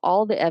her of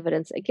all the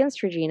evidence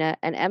against Regina,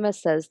 and Emma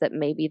says that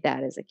maybe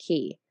that is a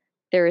key.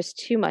 There is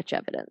too much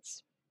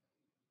evidence.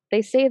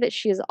 They say that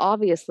she is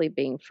obviously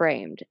being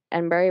framed,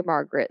 and Mary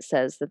Margaret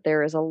says that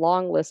there is a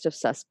long list of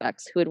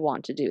suspects who would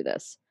want to do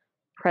this,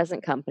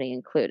 present company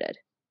included.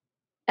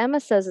 Emma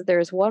says that there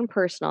is one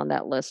person on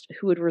that list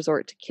who would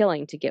resort to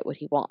killing to get what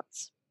he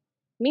wants.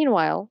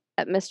 Meanwhile,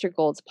 at Mr.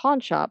 Gold's pawn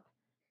shop,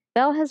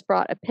 Belle has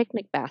brought a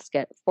picnic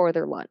basket for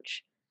their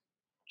lunch.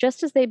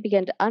 Just as they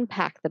begin to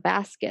unpack the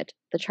basket,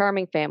 the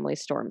Charming family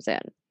storms in.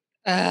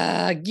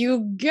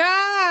 You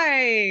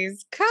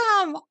guys,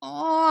 come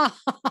on,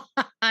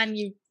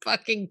 you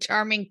fucking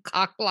charming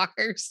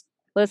cockblockers.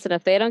 Listen,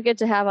 if they don't get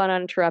to have an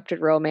uninterrupted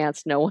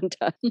romance, no one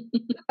does.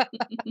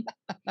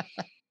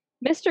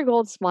 Mr.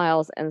 Gold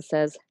smiles and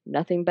says,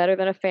 "Nothing better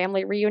than a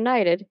family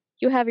reunited.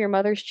 You have your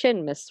mother's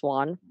chin, Miss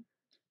Swan."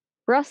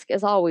 Brusque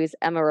as always,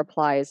 Emma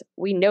replies,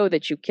 "We know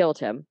that you killed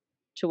him,"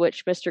 to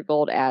which Mr.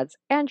 Gold adds,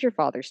 "And your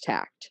father's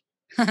tact."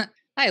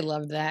 I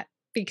love that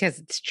because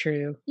it's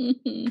true.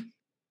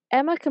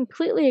 Emma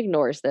completely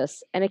ignores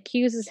this and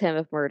accuses him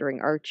of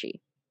murdering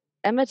Archie.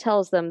 Emma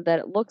tells them that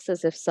it looks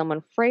as if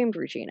someone framed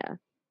Regina.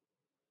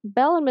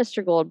 Belle and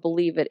Mr. Gold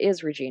believe it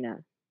is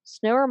Regina.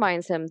 Snow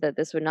reminds him that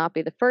this would not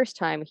be the first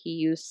time he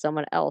used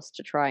someone else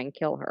to try and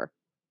kill her.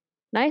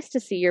 "Nice to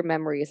see your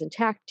memory is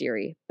intact,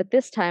 dearie, but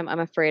this time I'm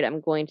afraid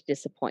I'm going to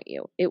disappoint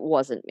you. It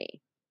wasn't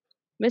me."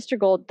 Mr.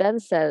 Gold then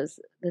says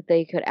that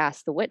they could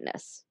ask the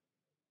witness.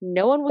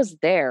 "No one was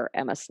there,"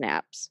 Emma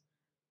snaps.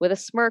 With a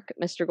smirk,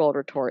 Mr. Gold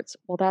retorts,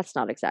 "Well, that's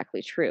not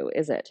exactly true,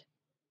 is it?"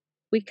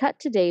 We cut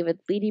to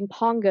David leading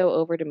Pongo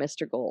over to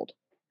Mr. Gold,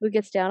 who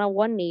gets down on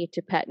one knee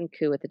to pet and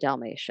coo at the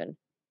Dalmatian.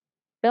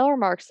 Belle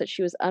remarks that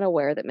she was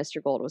unaware that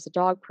Mr. Gold was a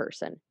dog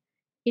person.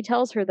 He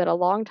tells her that a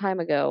long time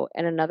ago,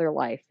 in another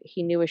life,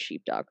 he knew a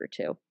sheepdog or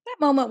two. That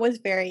moment was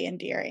very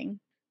endearing.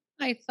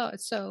 I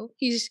thought so.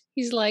 He's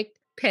like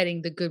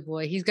petting the good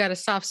boy. He's got a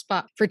soft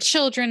spot for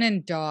children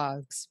and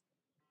dogs.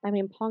 I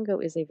mean, Pongo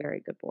is a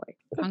very good boy.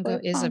 Pongo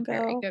boy, is a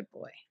very Pongo. good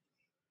boy.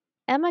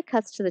 Emma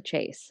cuts to the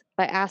chase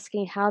by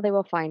asking how they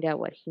will find out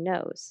what he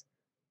knows.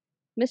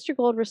 Mr.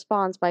 Gold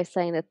responds by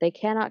saying that they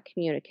cannot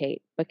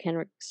communicate, but can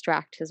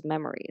extract his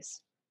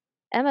memories.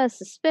 Emma is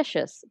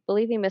suspicious,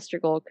 believing Mr.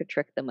 Gold could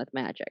trick them with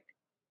magic.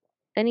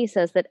 Then he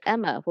says that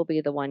Emma will be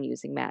the one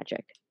using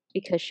magic,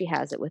 because she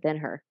has it within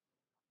her.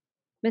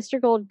 Mr.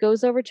 Gold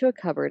goes over to a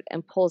cupboard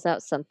and pulls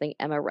out something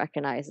Emma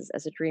recognizes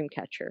as a dream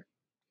catcher.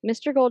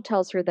 Mr. Gold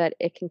tells her that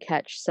it can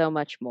catch so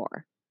much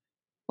more.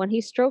 When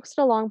he strokes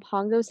it along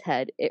Pongo's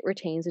head, it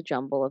retains a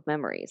jumble of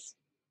memories.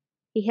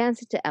 He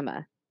hands it to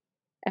Emma.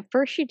 At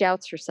first she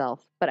doubts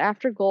herself, but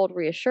after Gold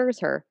reassures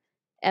her,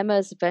 Emma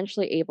is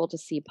eventually able to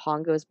see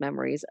Pongo's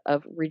memories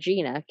of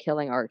Regina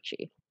killing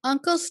Archie.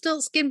 Uncle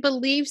Stiltskin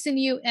believes in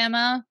you,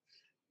 Emma.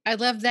 I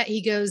love that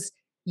he goes,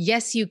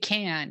 yes, you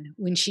can,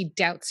 when she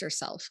doubts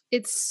herself.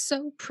 It's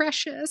so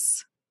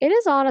precious. It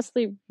is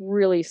honestly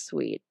really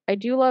sweet. I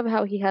do love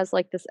how he has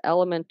like this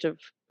element of,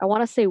 I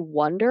want to say,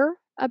 wonder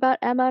about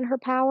Emma and her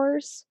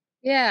powers.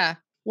 Yeah.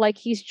 Like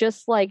he's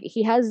just like,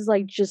 he has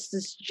like just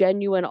this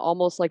genuine,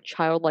 almost like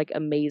childlike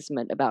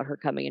amazement about her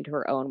coming into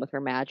her own with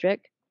her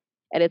magic.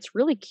 And it's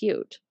really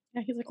cute.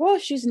 Yeah, he's like, "Whoa,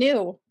 she's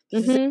new.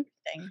 This is Mhm.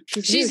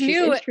 interesting." She's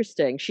new. She's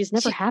interesting. She's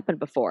never happened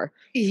before.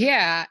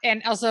 Yeah.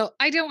 And also,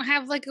 I don't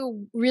have like a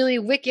really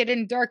wicked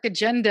and dark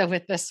agenda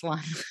with this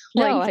one.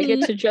 No, Like, I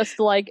get to just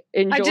like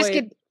enjoy. I just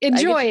get I get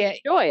enjoy to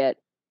it. Enjoy it.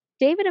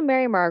 David and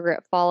Mary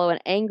Margaret follow an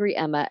angry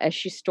Emma as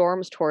she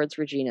storms towards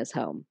Regina's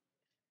home.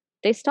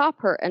 They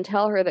stop her and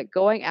tell her that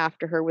going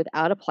after her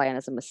without a plan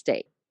is a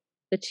mistake.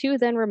 The two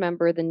then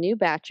remember the new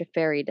batch of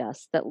fairy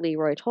dust that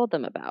Leroy told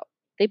them about.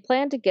 They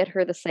plan to get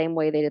her the same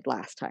way they did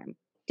last time.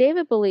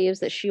 David believes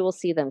that she will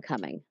see them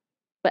coming,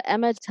 but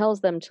Emma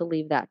tells them to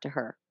leave that to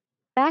her.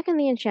 Back in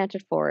the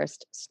Enchanted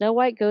Forest, Snow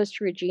White goes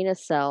to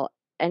Regina's cell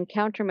and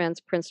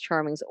countermands Prince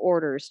Charming's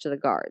orders to the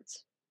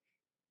guards.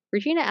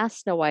 Regina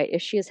asks Snow White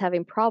if she is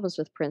having problems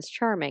with Prince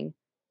Charming,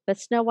 but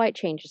Snow White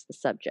changes the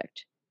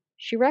subject.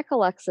 She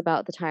recollects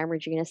about the time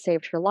Regina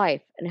saved her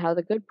life and how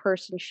the good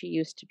person she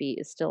used to be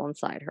is still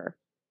inside her.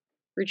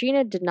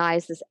 Regina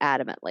denies this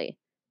adamantly,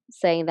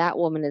 saying that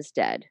woman is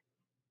dead.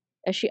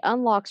 As she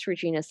unlocks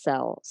Regina's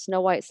cell, Snow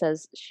White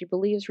says she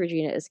believes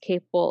Regina is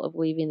capable of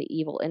leaving the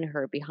evil in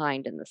her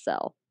behind in the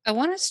cell. I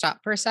want to stop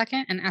for a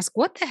second and ask,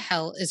 what the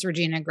hell is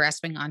Regina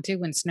grasping onto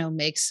when Snow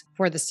makes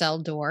for the cell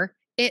door?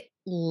 It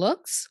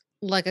looks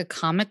like a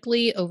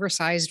comically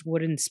oversized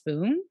wooden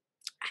spoon.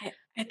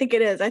 I think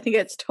it is. I think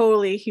it's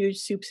totally a huge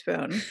soup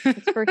spoon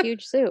It's for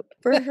huge soup.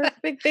 for her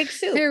big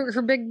soup.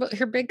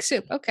 Her big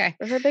soup. Okay.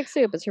 For her big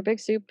soup. It's her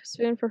big soup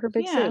spoon for her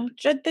big soup.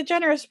 The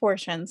generous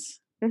portions.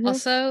 Mhm.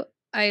 Also,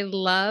 I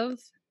love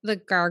the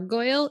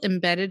gargoyle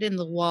embedded in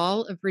the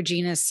wall of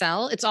Regina's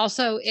cell. It's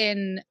also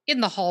in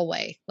the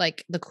hallway,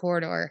 like the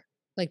corridor,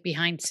 like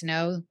behind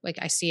Snow. Like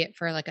I see it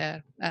for like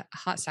a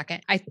hot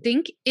second. I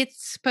think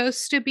it's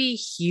supposed to be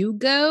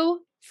Hugo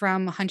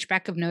from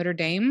Hunchback of Notre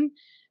Dame,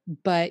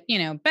 but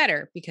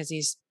better because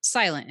he's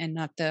silent and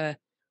not the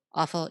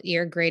awful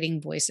ear grating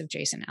voice of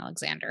Jason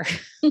Alexander.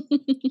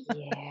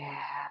 Yeah.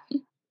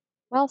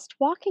 Whilst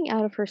walking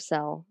out of her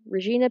cell,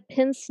 Regina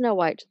pins Snow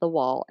White to the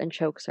wall and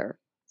chokes her.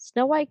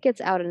 Snow White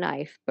gets out a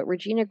knife, but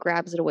Regina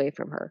grabs it away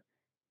from her.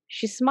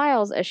 She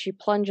smiles as she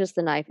plunges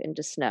the knife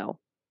into Snow.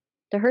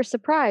 To her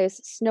surprise,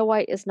 Snow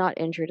White is not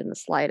injured in the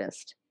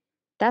slightest.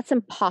 That's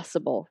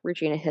impossible,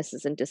 Regina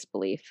hisses in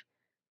disbelief.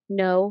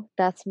 No,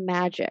 that's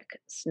magic,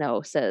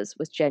 Snow says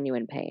with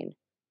genuine pain.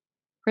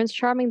 Prince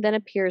Charming then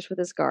appears with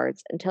his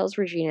guards and tells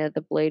Regina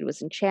the blade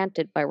was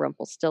enchanted by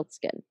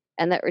Rumpelstiltskin,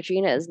 and that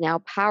Regina is now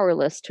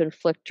powerless to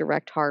inflict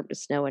direct harm to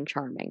Snow and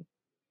Charming.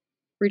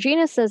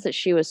 Regina says that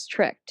she was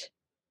tricked,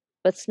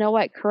 but Snow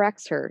White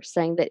corrects her,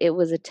 saying that it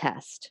was a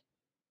test.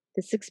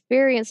 This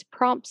experience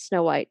prompts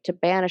Snow White to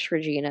banish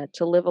Regina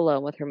to live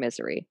alone with her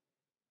misery.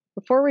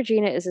 Before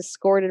Regina is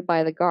escorted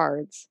by the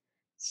guards,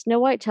 Snow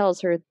White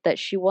tells her that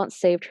she once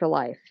saved her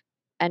life,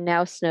 and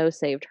now Snow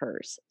saved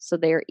hers, so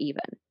they are even.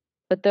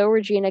 But though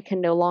Regina can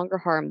no longer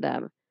harm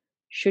them,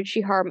 should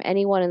she harm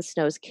anyone in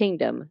Snow's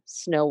kingdom,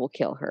 Snow will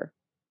kill her.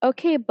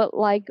 Okay, but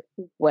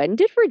when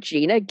did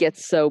Regina get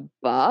so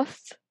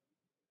buff?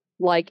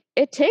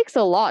 It takes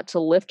a lot to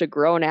lift a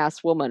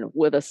grown-ass woman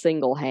with a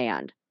single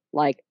hand.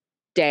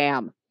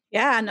 Damn.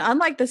 Yeah, and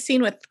unlike the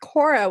scene with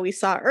Cora we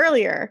saw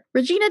earlier,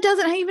 Regina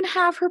doesn't even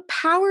have her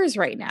powers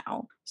right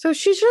now. So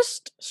she's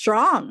just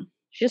strong.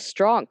 She's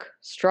strong.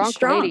 Strong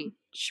lady.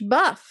 She's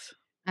buff.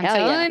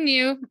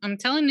 I'm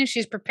telling you,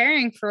 she's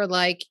preparing for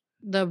the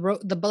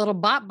little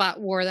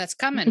bot war that's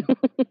coming.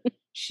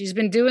 She's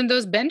been doing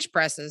those bench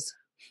presses.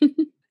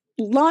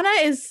 Lana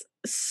is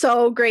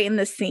so great in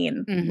this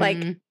scene.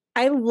 Mm-hmm.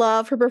 I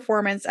love her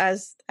performance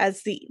as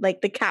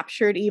the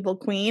captured evil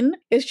queen.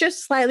 It's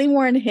just slightly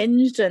more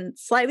unhinged and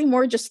slightly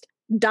more just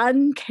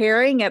done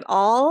caring at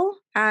all.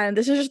 And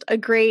this is just a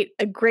great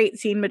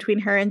scene between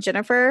her and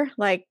Jennifer.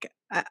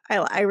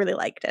 I really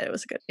liked it. It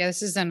was good. Yeah,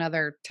 this is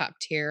another top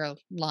tier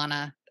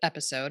Lana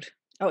episode.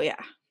 Oh yeah.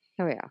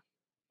 Oh yeah.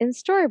 In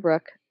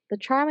Storybrooke, The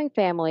charming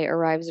family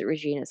arrives at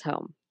Regina's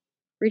home.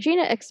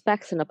 Regina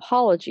expects an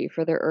apology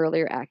for their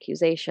earlier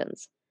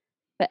accusations,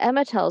 but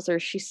Emma tells her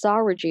she saw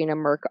Regina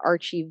murk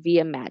Archie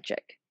via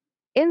magic.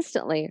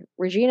 Instantly,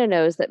 Regina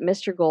knows that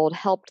Mr. Gold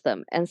helped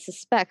them and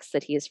suspects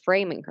that he is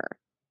framing her.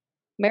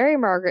 Mary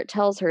Margaret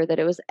tells her that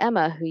it was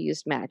Emma who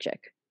used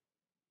magic.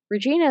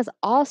 Regina is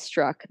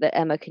awestruck that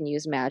Emma can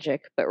use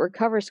magic, but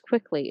recovers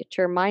quickly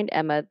to remind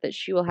Emma that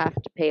she will have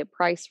to pay a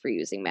price for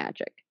using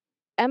magic.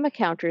 Emma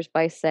counters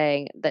by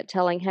saying that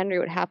telling Henry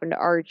what happened to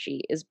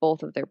Archie is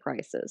both of their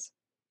prices.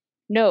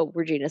 No,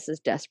 Regina says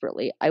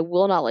desperately, I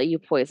will not let you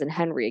poison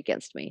Henry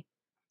against me.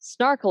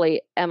 Snarkily,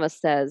 Emma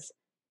says,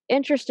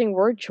 interesting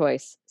word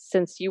choice,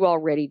 since you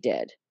already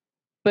did.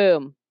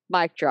 Boom.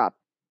 Mic drop.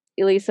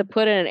 Elisa,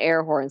 put in an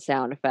air horn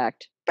sound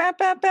effect. Bow,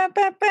 bow, bow,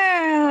 bow,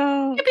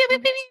 bow.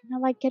 I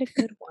like get a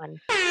good one.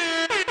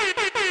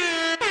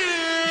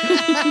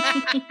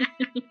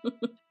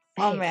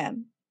 Oh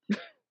man.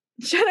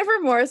 Jennifer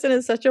Morrison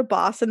is such a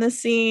boss in this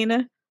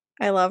scene.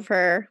 I love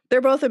her.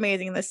 They're both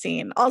amazing in this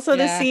scene. Also,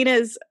 this scene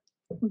is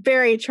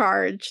very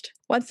charged.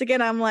 Once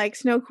again, I'm like,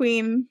 Snow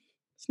Queen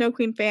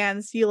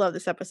fans, you love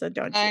this episode,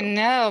 don't you? I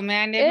know,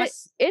 man. It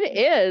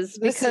is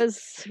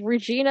because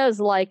Regina's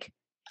like,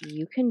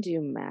 you can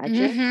do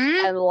magic.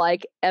 Mhm. And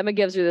like Emma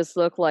gives her this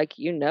look like,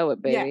 you know it,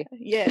 baby.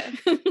 Yeah.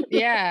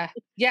 Yeah.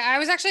 I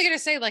was actually going to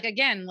say, like,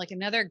 again, like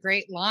another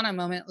great Lana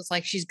moment was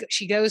like,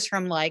 she goes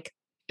from like,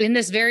 in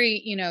this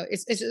very,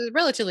 it's a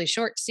relatively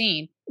short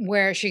scene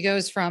where she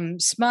goes from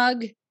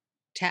smug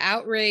to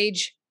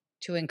outrage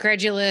to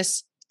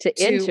incredulous to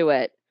into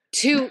it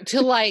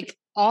to like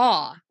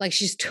awe. Like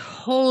she's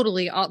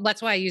totally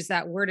that's why I use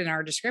that word in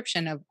our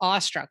description of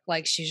awestruck.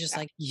 Like she's just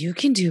like, you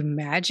can do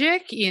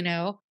magic,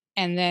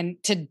 and then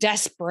to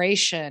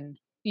desperation,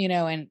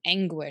 and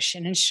anguish.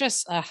 And it's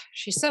just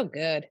she's so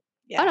good.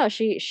 Yeah. Oh no,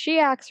 she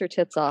acts her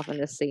tits off in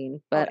this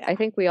scene, but I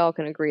think we all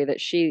can agree that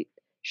she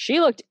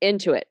looked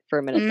into it for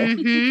a minute there.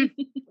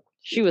 Mm-hmm.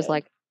 She was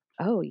like,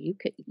 "Oh, you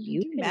can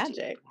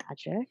magic. Do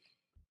magic."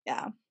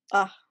 Yeah.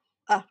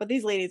 But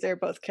these ladies are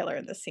both killer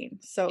in this scene.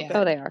 So good.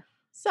 Oh, they are.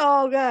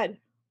 So good.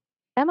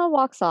 Emma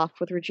walks off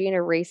with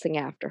Regina racing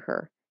after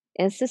her,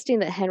 insisting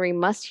that Henry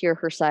must hear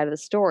her side of the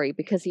story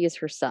because he is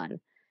her son.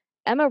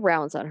 Emma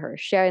rounds on her,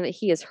 shouting that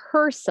he is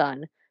her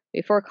son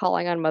before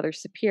calling on Mother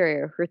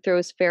Superior, who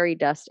throws fairy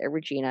dust at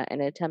Regina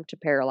in an attempt to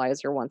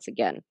paralyze her once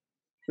again.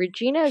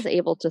 Regina is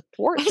able to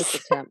thwart this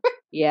attempt.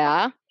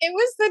 Yeah. It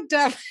was the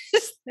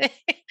dumbest thing.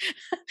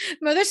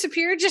 Mother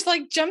Superior just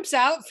like jumps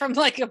out from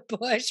like a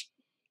bush.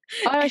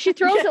 Oh no, she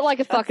throws it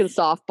like a fucking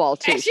softball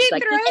too. And she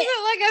throws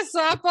it like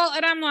a softball,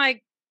 and I'm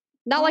like,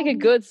 not like a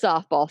good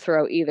softball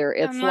throw either.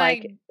 It's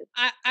like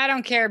I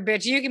don't care,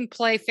 bitch. You can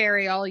play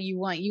fairy all you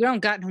want. You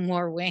don't got no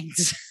more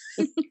wings.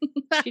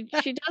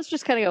 she does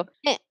just kind of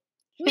go,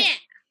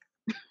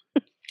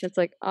 It's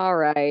like, all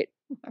right.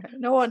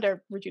 No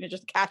wonder Regina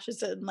just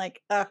catches it and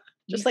like,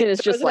 just like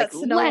it's just like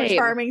Snow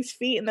Charming's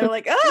feet, and they're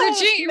like, oh,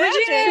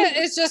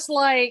 Regina is just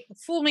like,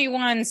 fool me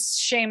once,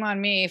 shame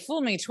on me.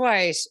 Fool me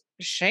twice,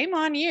 shame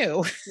on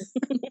you.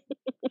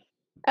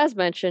 As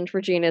mentioned,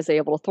 Regina is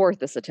able to thwart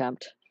this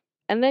attempt,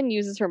 and then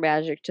uses her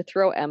magic to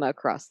throw Emma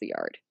across the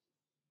yard.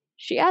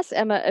 She asks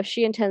Emma if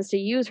she intends to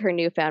use her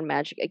newfound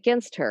magic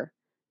against her,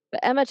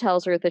 but Emma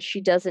tells her that she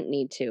doesn't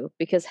need to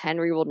because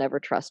Henry will never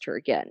trust her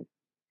again.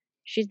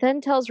 She then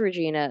tells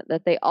Regina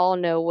that they all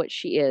know what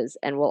she is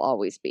and will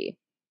always be.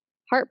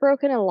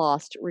 Heartbroken and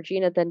lost,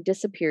 Regina then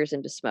disappears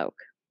into smoke.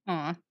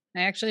 Aw,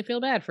 I actually feel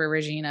bad for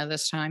Regina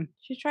this time.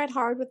 She tried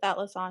hard with that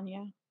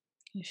lasagna.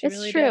 It's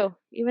really true.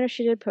 Did. Even if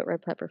she did put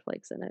red pepper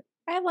flakes in it.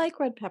 I like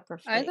red pepper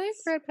flakes. I like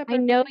red pepper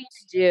flakes. I know you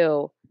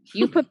do.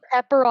 You put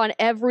pepper on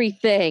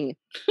everything.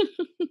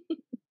 Everything.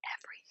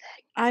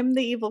 I'm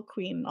the evil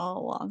queen all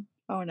along.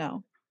 Oh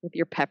no. With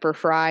your pepper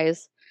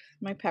fries.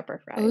 My pepper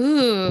fries.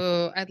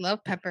 Ooh, I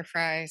love pepper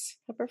fries.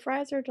 Pepper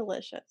fries are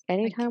delicious.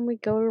 Anytime we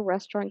go to a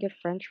restaurant and get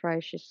French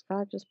fries, she's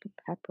gotta just put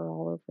pepper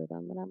all over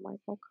them. And I'm like,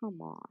 oh,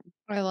 come on.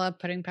 I love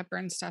putting pepper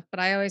and stuff,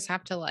 but I always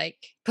have to like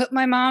put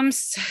my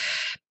mom's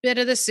bit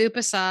of the soup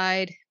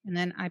aside, and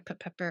then I put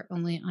pepper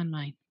only on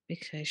mine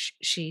because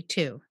she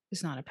too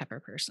is not a pepper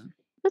person.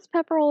 Puts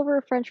pepper all over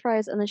her French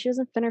fries, and then she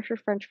doesn't finish her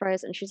French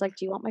fries, and she's like,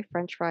 do you want my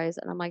French fries?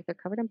 And I'm like, they're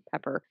covered in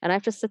pepper. And I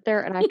have to sit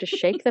there and I have to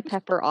shake the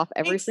pepper off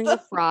every single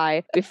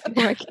fry before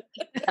I can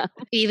eat them.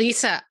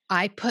 Elisa,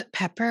 I put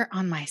pepper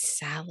on my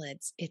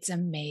salads. It's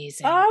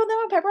amazing. Oh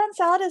no, pepper on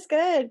salad is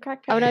good.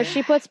 Cracked pepper. Oh no,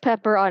 she puts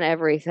pepper on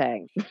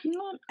everything.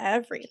 On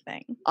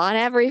everything. On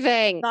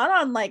everything. Not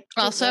on like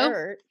also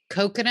dessert.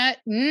 Coconut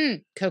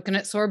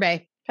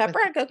sorbet. Pepper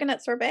and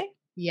coconut sorbet?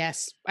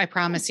 Yes, I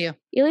promise you.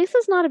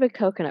 Elisa's not a big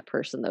coconut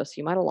person, though, so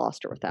you might have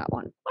lost her with that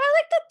one. Well, I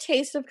like the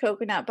taste of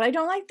coconut, but I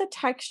don't like the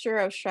texture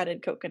of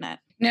shredded coconut.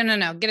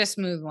 No. Get a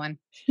smooth one.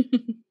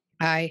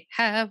 I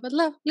have a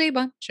lovely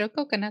bunch of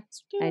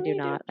coconuts. I do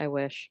not. I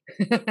wish.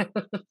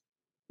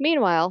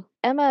 Meanwhile,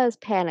 Emma is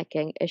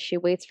panicking as she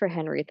waits for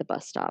Henry at the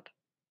bus stop.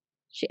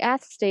 She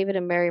asks David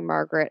and Mary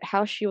Margaret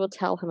how she will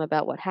tell him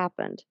about what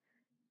happened,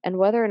 and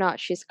whether or not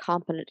she's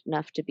competent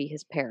enough to be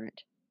his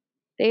parent.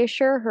 They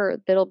assure her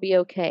that it'll be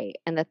okay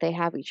and that they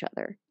have each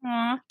other.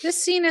 Aw,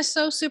 this scene is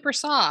so super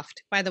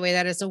soft. By the way,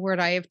 that is a word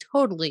I have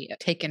totally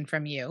taken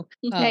from you.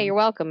 Hey, you're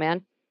welcome,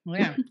 man.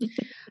 Yeah.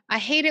 I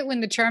hate it when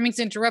the Charmings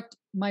interrupt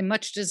my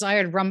much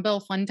desired Rumble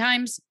fun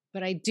times,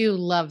 but I do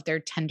love their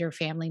tender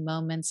family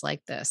moments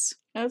like this.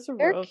 That's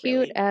They're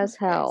cute as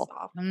hell.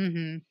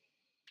 Mm-hmm.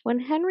 When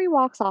Henry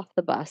walks off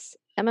the bus,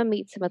 Emma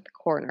meets him at the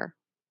corner,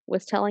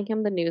 was telling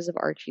him the news of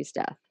Archie's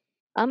death.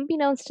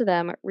 Unbeknownst to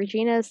them,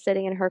 Regina is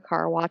sitting in her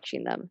car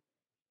watching them.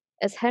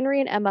 As Henry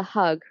and Emma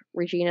hug,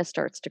 Regina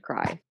starts to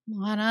cry.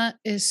 Lana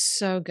is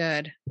so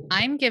good.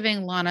 I'm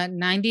giving Lana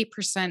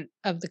 90%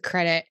 of the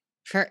credit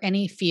for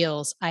any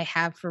feels I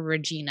have for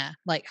Regina.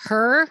 Like,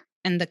 her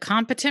and the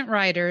competent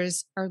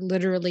writers are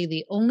literally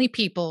the only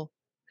people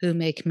who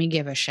make me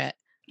give a shit.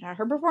 Yeah,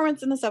 her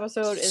performance in this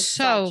episode is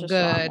So such a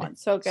strong good. one.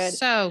 So good.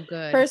 So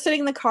good. Her sitting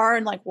in the car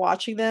and like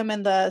watching them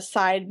in the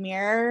side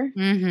mirror.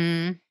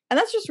 Mm-hmm. And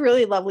that's just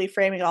really lovely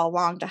framing all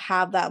along to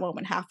have that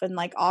moment happen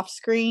like off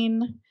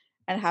screen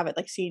and have it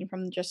like seen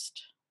from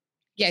just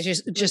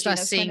just Regina's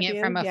us seeing point of it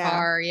view. from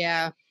afar.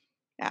 Yeah.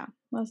 That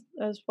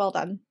was well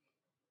done.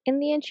 In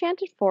the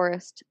Enchanted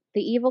Forest,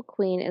 the evil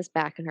queen is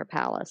back in her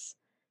palace.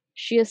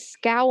 She is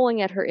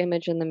scowling at her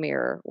image in the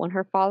mirror when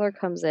her father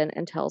comes in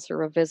and tells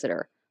her a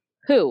visitor.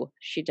 Who?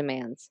 She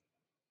demands.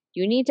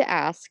 You need to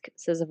ask,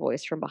 says a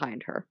voice from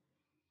behind her.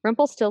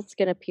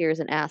 Rumpelstiltskin appears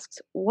and asks,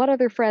 What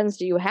other friends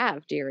do you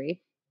have,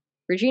 dearie?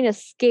 Regina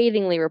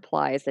scathingly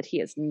replies that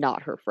he is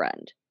not her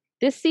friend.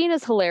 This scene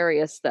is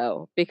hilarious,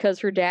 though, because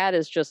her dad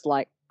is just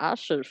like, I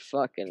should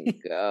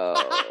fucking go.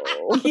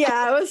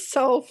 Yeah, it was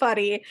so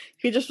funny.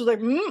 He just was like,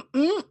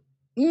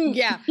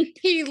 Yeah.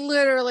 He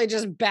literally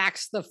just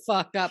backs the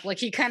fuck up. Like,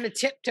 he kind of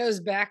tiptoes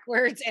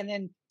backwards and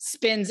then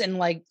spins and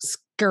like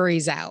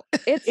scurries out.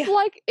 It's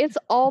like it's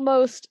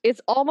almost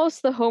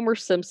the Homer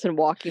Simpson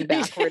walking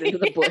backward into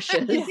the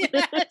bushes.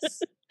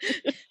 Yes.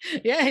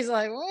 Yeah, he's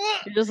like,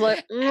 what? You're just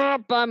like,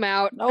 I'm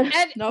out.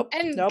 Nope.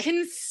 And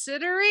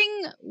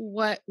considering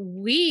what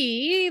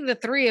we, the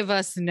three of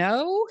us,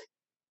 know,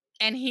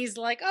 and he's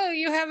like, oh,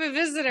 you have a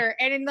visitor,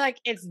 and then like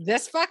it's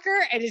this fucker,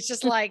 and it's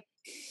just like,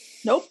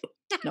 Nope.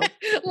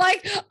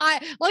 like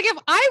if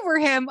I were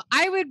him,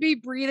 I would be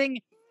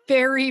breathing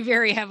very,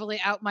 very heavily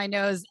out my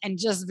nose and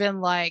just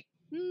been like,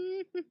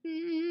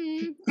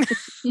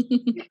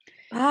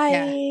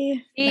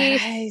 Bye.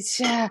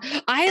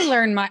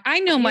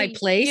 I know my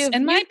place,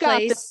 and my you've got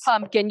place, this,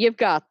 pumpkin. You've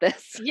got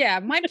this. yeah,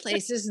 my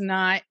place is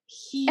not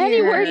here.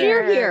 Anywhere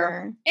near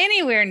here.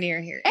 Anywhere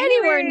near here.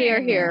 Anywhere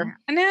near here.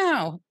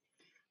 No.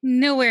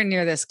 Nowhere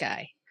near this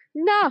guy.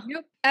 No.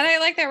 Nope. And I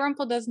like that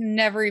Rumpel does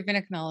never even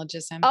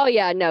acknowledges him. Oh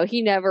yeah, no,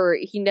 he never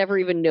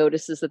even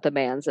notices that the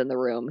man's in the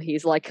room.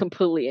 He's like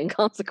completely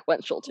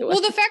inconsequential to it.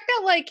 Well, the fact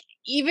that like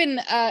even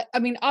I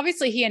mean,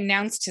 obviously he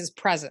announced his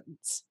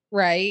presence,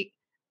 right?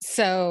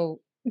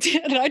 So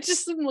I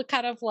just am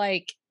kind of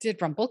like, did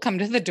Rumpel come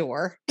to the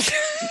door?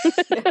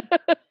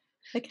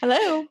 Like,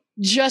 hello.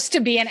 Just to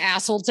be an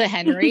asshole to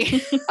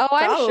Henry. Oh,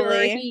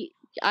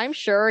 I'm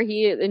sure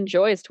he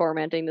enjoys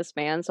tormenting this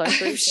man, so I'm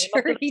sure he came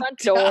up to the front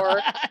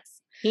door.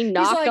 He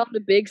knocked on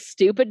the big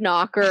stupid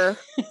knocker.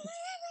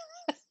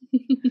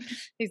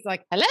 He's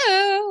like,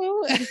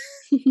 hello.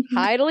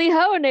 Idly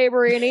ho,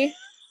 neighborini.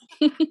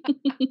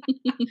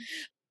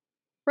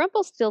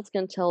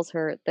 Rumpelstiltskin tells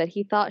her that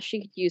he thought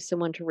she could use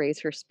someone to raise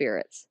her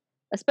spirits,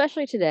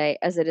 especially today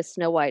as it is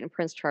Snow White and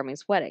Prince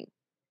Charming's wedding.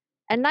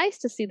 And nice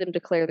to see them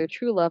declare their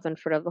true love in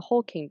front of the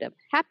whole kingdom.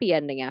 Happy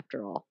ending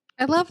after all.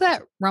 I love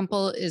that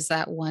Rumpel is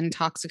that one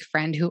toxic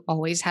friend who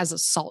always has a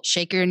salt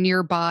shaker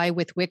nearby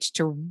with which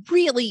to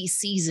really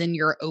season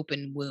your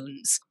open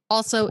wounds.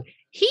 Also,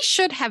 he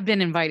should have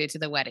been invited to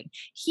the wedding.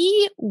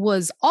 He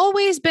was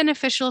always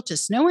beneficial to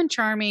Snow and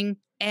Charming,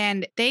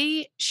 and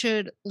they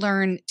should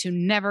learn to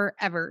never,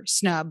 ever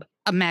snub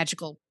a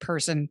magical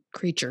person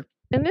creature.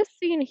 In this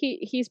scene,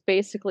 he's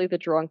basically the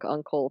drunk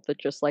uncle that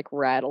just like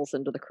rattles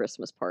into the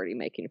Christmas party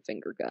making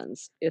finger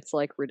guns. It's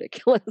like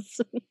ridiculous.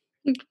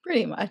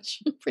 Pretty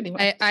much.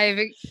 I've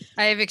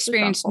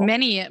experienced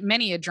many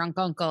a drunk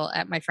uncle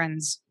at my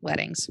friends'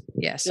 weddings.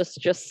 Yes,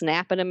 just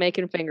snapping and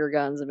making finger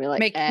guns and be like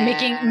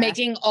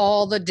making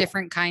all the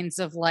different kinds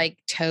of like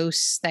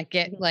toasts that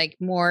get like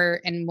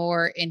more and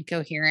more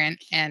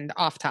incoherent and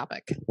off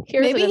topic.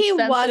 Here's maybe he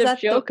was at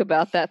joke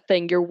about that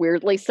thing you're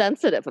weirdly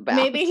sensitive about.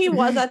 Maybe he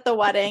was at the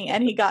wedding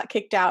and he got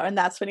kicked out, and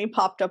that's when he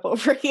popped up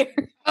over here.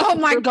 Oh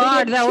my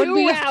god, that would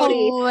be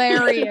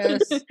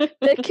hilarious.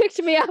 They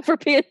kicked me out for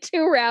being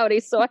too rowdy,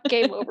 so I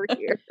came over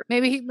here.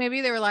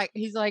 Maybe they were like,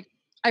 he's like,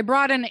 I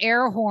brought an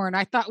air horn.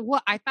 I thought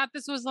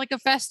this was like a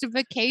festive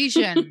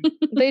occasion.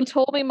 They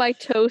told me my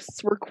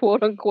toasts were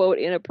quote unquote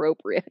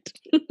inappropriate.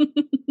 I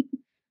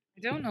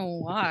don't know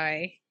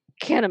why.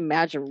 Can't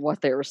imagine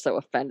what they were so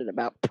offended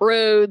about.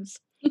 Prudes.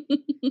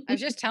 I was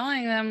just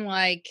telling them,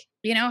 like,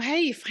 you know, hey,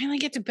 you finally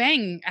get to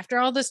bang after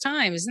all this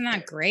time. Isn't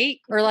that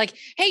great? Or like,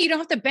 hey, you don't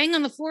have to bang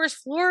on the forest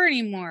floor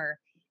anymore.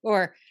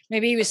 Or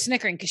maybe he was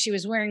snickering because she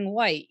was wearing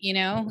white, you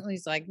know?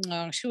 He's like,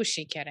 no, who was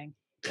she kidding?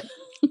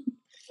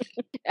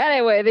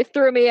 Anyway, they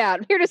threw me out.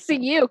 I'm here to see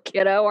you,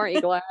 kiddo. Aren't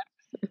you glad?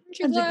 Aren't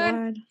you Aren't you glad?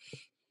 glad?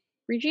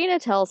 Regina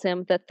tells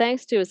him that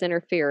thanks to his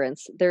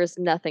interference, there is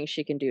nothing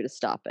she can do to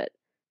stop it.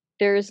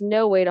 There is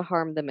no way to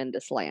harm them in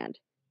this land.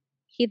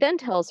 He then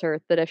tells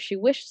her that if she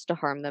wishes to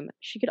harm them,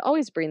 she could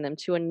always bring them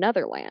to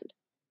another land.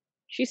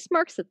 She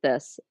smirks at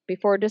this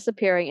before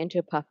disappearing into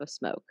a puff of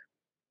smoke.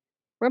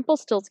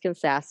 Rumpelstiltskin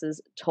sasses,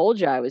 "Told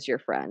you I was your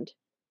friend."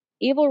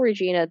 Evil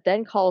Regina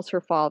then calls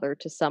her father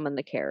to summon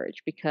the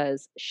carriage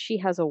because she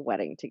has a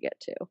wedding to get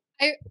to.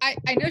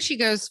 I know she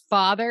goes,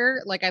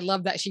 father. Like, I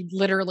love that she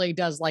literally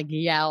does like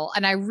yell.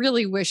 And I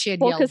really wish she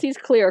had Well, yelled. because he's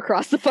clear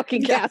across the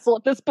fucking castle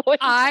at this point.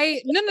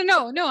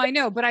 No, I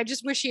know. But I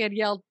just wish she had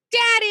yelled,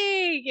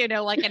 daddy,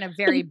 like in a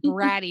very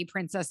bratty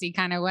princessy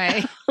kind of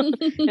way.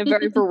 And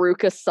very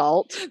Veruca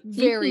Salt.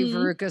 Very Mhm.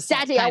 Veruca Salt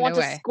Daddy, I kinda want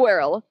way. a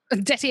squirrel.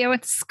 Daddy, I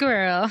want a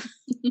squirrel.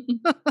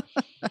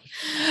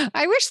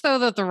 I wish, though,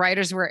 that the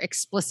writers were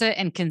explicit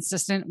and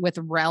consistent with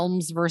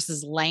realms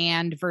versus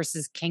land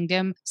versus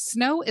kingdom.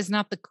 Snow is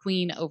not the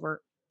queen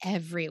over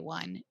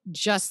everyone,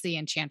 just the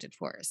Enchanted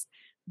Forest.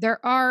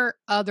 There are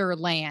other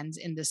lands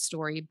in the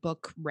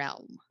storybook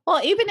realm.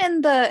 Well, even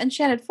in the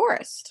Enchanted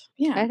Forest.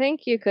 Yeah. I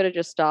think you could have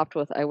just stopped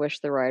with, I wish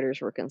the writers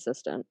were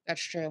consistent.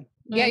 That's true.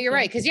 Yeah, you're Okay.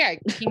 right.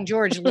 Because, King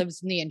George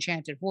lives in the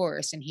Enchanted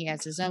Forest and he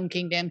has his own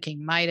kingdom,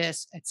 King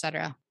Midas,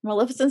 etc.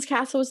 Maleficent's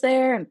castle was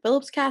there, and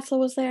Philip's castle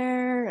was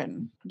there,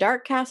 and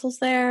Dark Castle's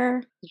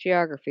there. The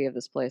geography of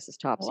this place is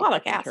A lot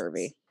of topsy-turvy.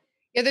 castles.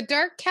 Yeah, the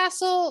Dark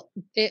Castle,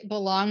 it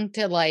belonged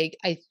to,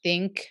 I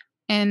think,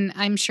 and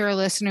I'm sure a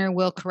listener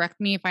will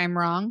correct me if I'm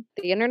wrong,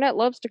 The internet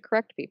loves to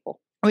correct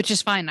people. which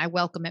is fine. I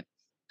welcome it.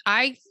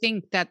 I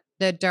think that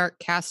the Dark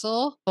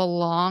Castle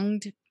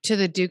belonged to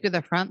the Duke of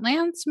the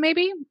Frontlands,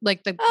 maybe?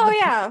 Oh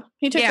yeah,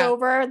 he took Yeah.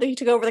 over. He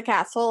took over the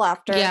castle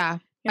after Yeah.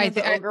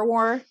 the Ogre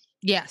War.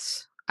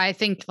 Yes. I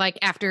think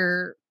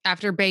after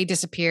Bay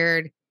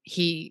disappeared,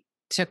 he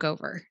took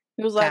over.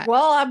 He was like, that-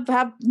 "Well, I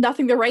have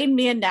nothing to rein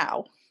me in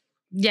now.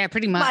 Yeah,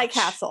 pretty much. My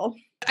castle."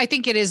 I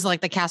think it is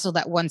like the castle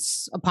that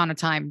once upon a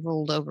time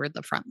ruled over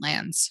the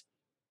Frontlands.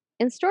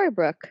 In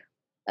Storybrooke,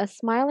 a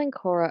smiling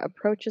Cora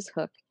approaches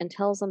Hook and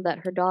tells him that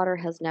her daughter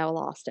has now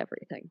lost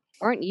everything.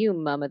 "Aren't you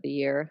Mum of the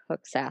Year?"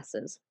 Hook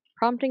sasses,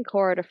 prompting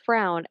Cora to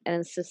frown and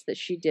insist that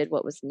she did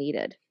what was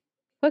needed.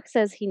 Hook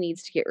says he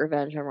needs to get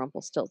revenge on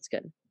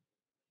Rumpelstiltskin.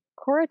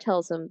 Cora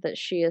tells him that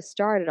she has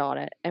started on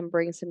it and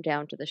brings him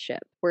down to the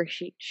ship, where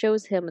she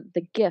shows him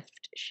the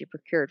gift she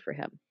procured for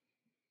him.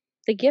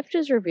 The gift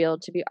is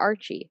revealed to be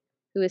Archie,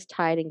 who is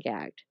tied and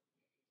gagged.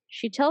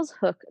 She tells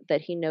Hook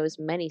that he knows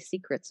many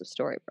secrets of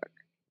Storybrooke.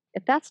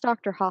 "If that's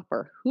Dr.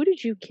 Hopper, who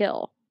did you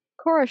kill?"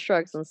 Cora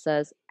shrugs and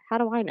says, "How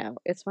do I know?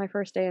 It's my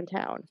first day in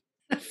town."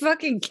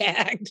 Fucking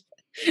gagged.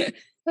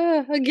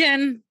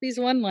 Again, these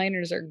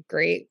one-liners are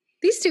great.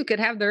 These two could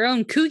have their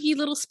own kooky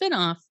little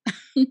spin-off.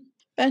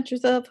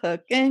 Adventures of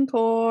Hook and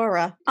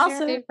Cora.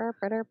 Also,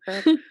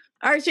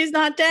 Archie's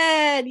not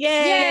dead.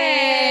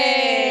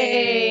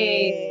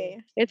 Yay!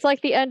 It's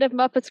like the end of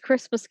Muppets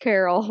Christmas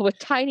Carol with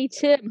Tiny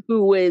Tim,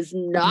 who is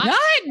not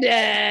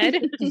dead.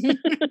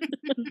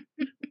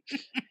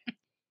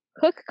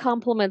 Hook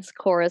compliments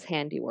Cora's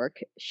handiwork.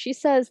 She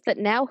says that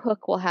now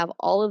Hook will have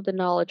all of the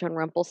knowledge on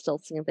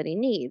Rumpelstiltskin that he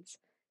needs,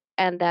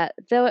 and that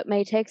though it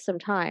may take some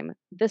time,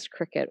 this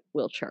cricket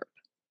will chirp.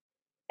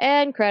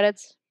 And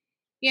credits.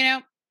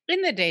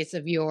 In the days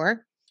of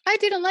yore, I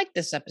didn't like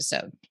this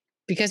episode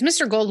because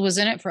Mr. Gold was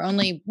in it for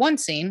only one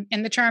scene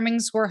and the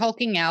Charmings were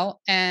hulking out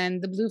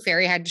and the Blue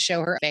Fairy had to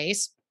show her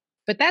face.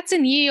 But that's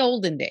in ye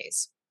olden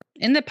days.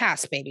 In the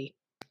past, baby.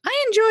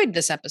 I enjoyed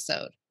this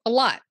episode a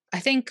lot. I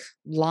think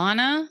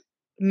Lana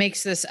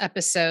makes this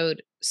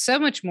episode so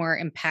much more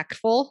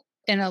impactful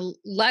in a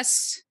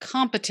less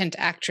competent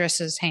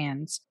actress's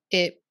hands.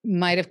 It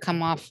might have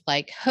come off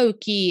like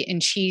hokey and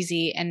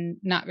cheesy and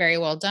not very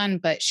well done,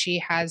 but she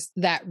has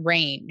that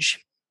range.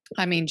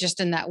 I mean, just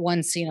in that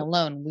one scene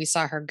alone, we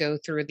saw her go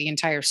through the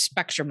entire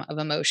spectrum of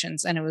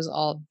emotions and it was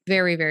all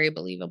very, very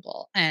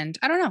believable. And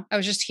I don't know, I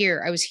was just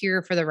here. I was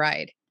here for the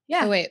ride.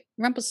 Yeah. Oh, wait,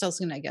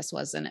 Rumpelstiltskin, I guess,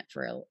 was in it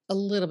for a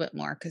little bit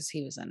more because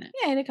he was in it.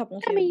 Yeah, in a couple.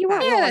 I mean, you were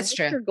scenes. Yeah, wrong. that's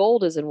true. Mr.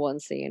 Gold is in one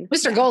scene.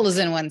 Mr. Gold is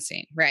in one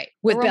scene, right?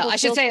 With Bill. I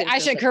should say, I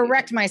Rumpelstiltskin's should in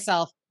correct season.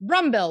 myself.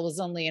 Rumbill was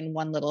only in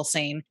one little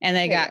scene and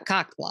they There you got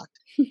cock blocked.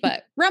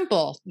 But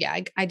Rumple, yeah,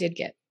 I did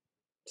get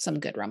some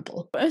good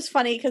Rumple. It was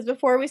funny because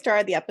before we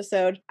started the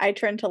episode, I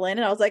turned to Lynn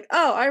and I was like,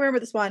 "Oh, I remember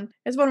this one.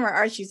 It's one where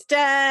Archie's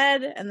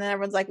dead." And then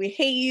everyone's like, "We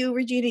hate you,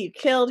 Regina. You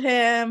killed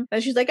him."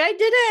 And she's like, "I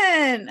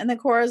didn't." And then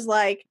Cora's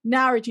like,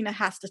 "Now Regina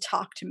has to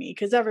talk to me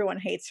because everyone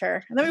hates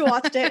her." And then we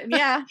watched it. And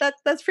yeah,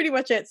 that's pretty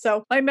much it.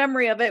 So my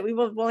memory of it, we've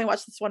only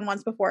watched this one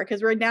once before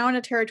because we're now in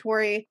a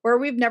territory where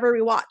we've never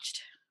rewatched.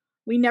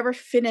 We never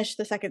finished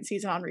the second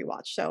season on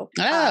rewatch. So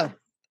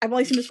I've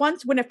only seen this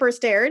once when it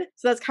first aired,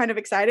 so that's kind of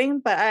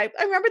exciting. But I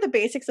remember the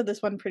basics of this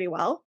one pretty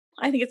well.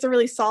 I think it's a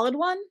really solid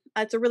one.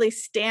 It's a really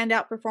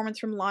standout performance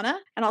from Lana,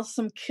 and also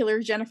some killer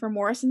Jennifer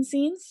Morrison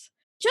scenes.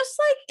 Just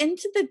like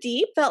Into the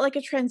Deep felt like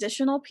a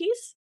transitional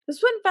piece.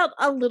 This one felt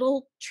a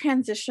little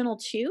transitional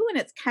too, and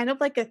it's kind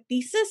of like a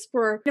thesis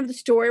for kind of the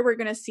story we're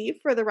going to see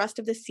for the rest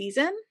of the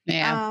season.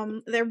 Yeah.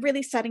 They're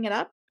really setting it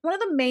up. One of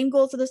the main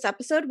goals of this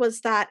episode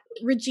was that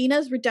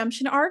Regina's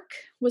redemption arc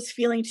was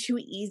feeling too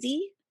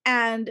easy,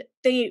 and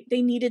they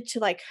needed to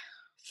like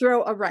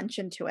throw a wrench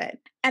into it.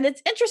 And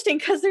it's interesting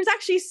because there's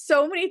actually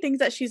so many things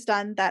that she's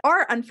done that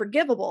are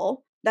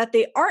unforgivable that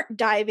they aren't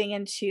diving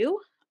into,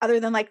 other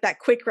than like that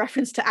quick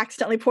reference to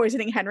accidentally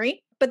poisoning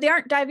Henry. But they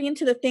aren't diving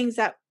into the things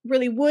that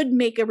really would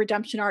make a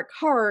redemption arc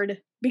hard,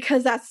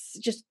 because that's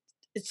just,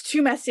 it's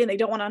too messy and they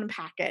don't want to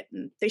unpack it.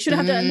 And they shouldn't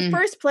have done it in the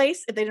first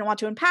place if they didn't want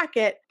to unpack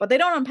it, but they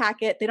don't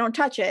unpack it, they don't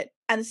touch it.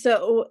 And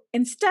so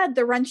instead,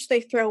 the wrench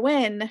they throw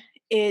in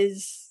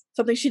is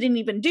something she didn't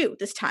even do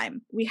this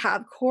time. We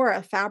have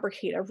Cora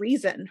fabricate a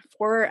reason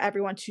for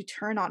everyone to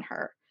turn on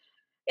her.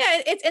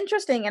 Yeah, it's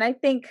interesting. And I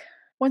think,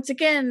 once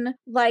again,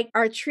 like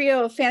our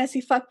trio of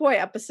fantasy fuckboy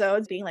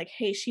episodes being like,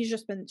 hey,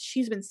 she's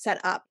been set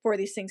up for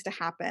these things to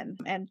happen.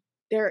 And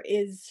there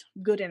is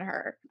good in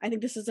her. I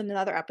think this is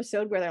another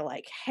episode where they're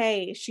like,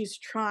 hey, she's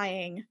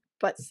trying,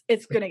 but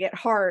it's going to get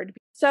hard.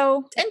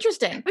 So it's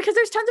interesting because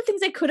there's tons of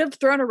things they could have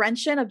thrown a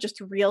wrench in of just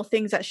real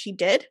things that she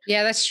did.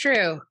 Yeah, that's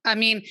true. I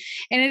mean,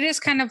 and it is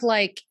kind of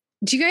like,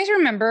 do you guys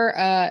remember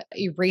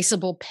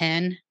erasable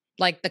pen?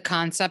 Like the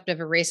concept of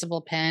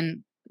erasable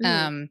pen?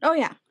 Oh,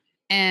 yeah.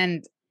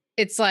 And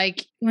it's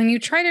like when you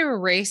try to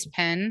erase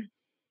pen,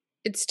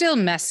 it's still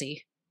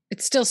messy.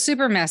 It's still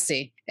super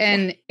messy.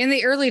 And in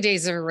the early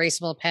days of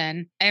erasable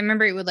pen, I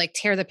remember it would like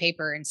tear the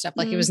paper and stuff.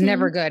 Like it was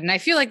never good. And I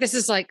feel like this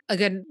is like a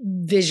good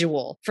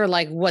visual for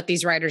like what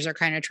these writers are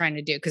kind of trying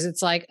to do. Cause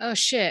it's like, oh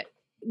shit,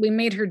 we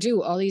made her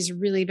do all these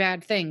really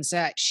bad things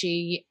that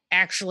she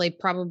actually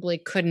probably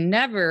could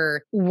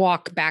never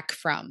walk back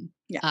from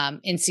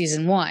in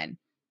season 1.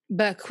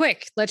 But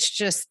quick, let's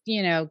just,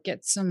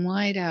 get some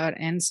white out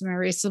and some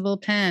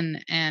erasable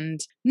pen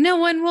and no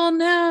one will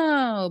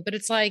know. But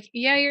it's like,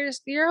 yeah,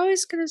 you're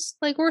always going to,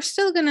 like, we're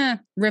still going to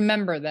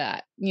remember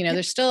that.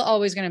 There's still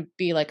always going to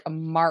be like a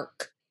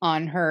mark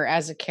on her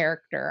as a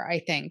character, I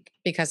think,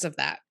 because of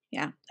that.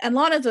 Yeah. And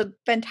Lana's a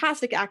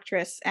fantastic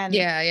actress. And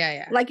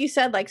yeah. Like you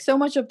said, like so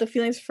much of the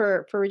feelings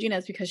for Regina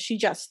is because she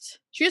just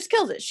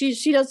kills it.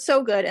 She does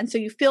so good. And so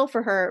you feel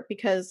for her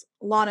because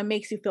Lana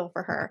makes you feel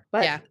for her.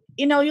 But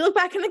you look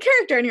back in the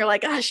character and you're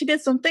like, she did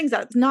some things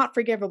that's not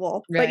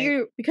forgivable. Right.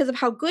 But because of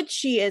how good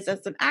she is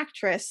as an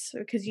actress,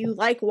 because you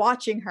like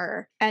watching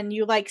her and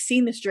you like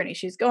seeing this journey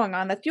she's going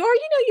on, that you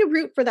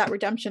root for that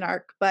redemption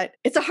arc, but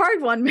it's a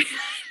hard one, man.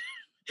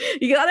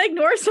 You gotta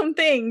ignore some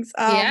things,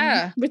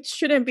 which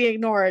shouldn't be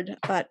ignored.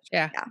 But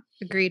yeah,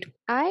 agreed.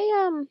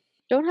 I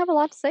don't have a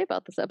lot to say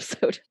about this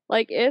episode.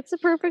 Like, it's a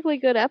perfectly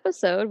good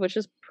episode, which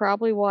is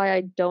probably why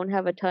I don't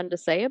have a ton to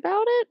say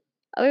about it.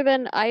 Other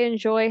than I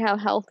enjoy how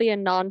healthy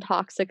and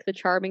non-toxic the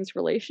Charming's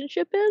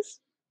relationship is.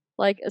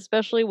 Like,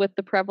 especially with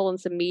the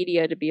prevalence of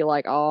media to be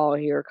like, oh,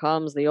 here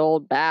comes the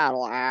old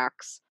battle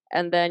axe.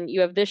 And then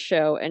you have this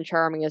show, and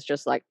Charming is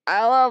just like,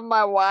 I love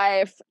my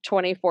wife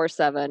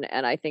 24/7,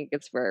 and I think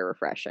it's very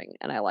refreshing,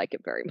 and I like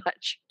it very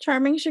much.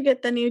 Charming should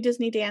get the new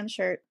Disney Dan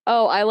shirt.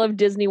 Oh, I love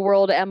Disney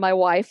World and my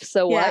wife,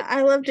 so what? Yeah,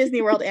 I love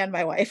Disney World and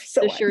my wife, so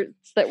the what?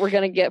 shirts that we're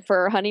going to get for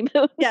our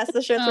honeymoon. Yes,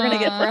 the shirts we're going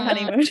to get for our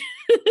honeymoon.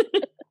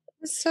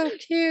 It's so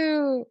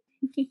cute.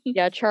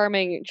 Yeah,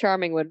 Charming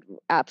would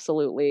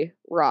absolutely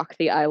rock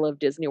the I love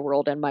Disney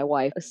World and my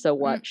wife, so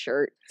what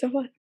shirt. So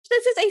what?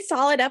 This is a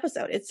solid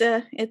episode. It's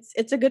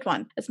a good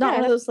one. It's not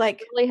one of those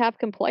like really have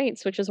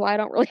complaints, which is why I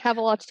don't really have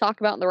a lot to talk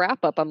about in the wrap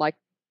up. I'm like,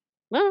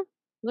 no,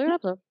 good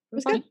episode. It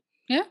was good.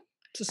 Yeah,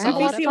 it's a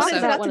solid episode. What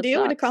it had to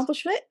do and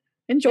accomplished it.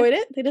 Enjoyed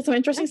it. They did some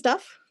interesting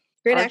stuff.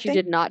 Great Archie acting.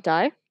 did not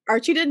die.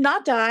 Archie did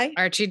not die.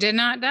 Archie did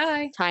not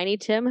die. Tiny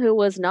Tim, who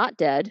was not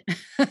dead.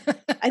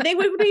 I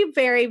think we would be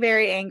very,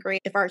 very angry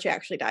if Archie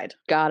actually died.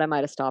 God, I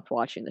might have stopped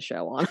watching the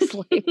show,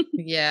 honestly.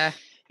 Yeah.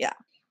 Yeah.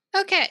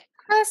 Okay.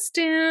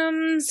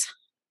 Costumes.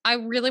 I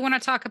really want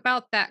to talk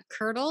about that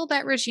kirtle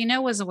that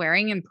Regina was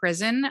wearing in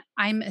prison.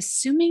 I'm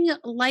assuming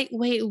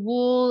lightweight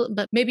wool,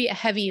 but maybe a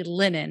heavy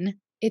linen.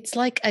 It's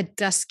like a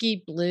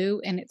dusky blue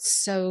and it's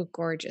so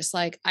gorgeous.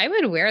 Like I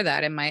would wear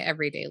that in my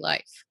everyday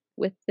life.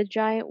 With the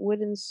giant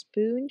wooden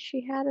spoon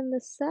she had in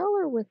the cell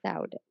or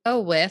without it?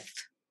 Oh, with.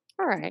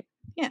 All right.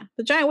 Yeah.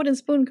 The giant wooden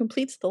spoon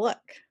completes the look.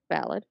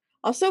 Valid.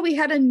 Also, we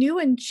had a new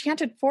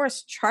Enchanted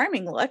Forest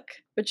Charming look,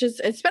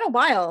 it's been a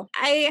while.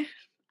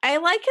 I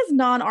like his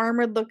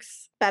non-armored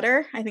looks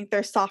better. I think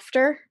they're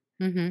softer.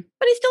 Mm-hmm.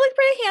 But he still looked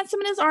pretty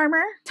handsome in his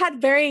armor. It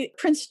had very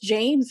Prince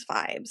James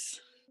vibes.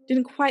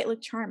 Didn't quite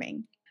look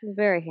charming.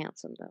 Very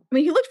handsome, though. I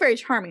mean, he looked very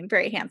charming,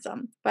 very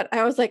handsome. But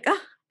I was like,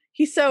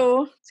 he's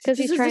so... It's because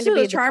he's trying to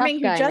be the charming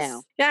tough guy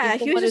now. Yeah,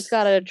 he's the one who's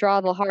got to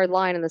draw the hard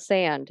line in the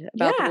sand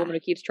about the woman who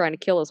keeps trying to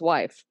kill his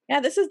wife. Yeah,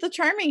 this is the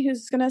charming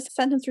who's going to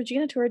sentence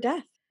Regina to her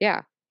death.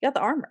 Yeah. He got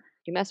the armor.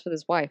 You mess with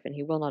his wife, and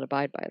he will not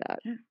abide by that.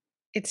 Yeah.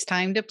 It's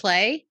time to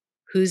play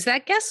Who's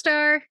that guest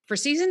star? For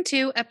season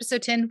 2,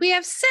 episode 10, we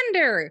have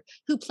Cinder,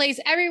 who plays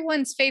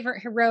everyone's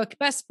favorite heroic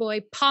best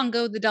boy,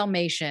 Pongo the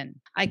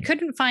Dalmatian. I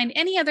couldn't find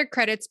any other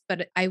credits,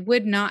 but I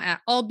would not at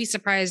all be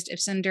surprised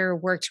if Cinder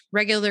worked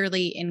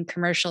regularly in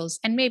commercials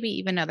and maybe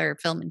even other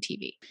film and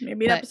TV.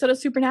 Maybe an episode of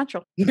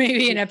Supernatural.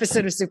 Maybe an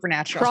episode of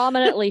Supernatural.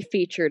 Prominently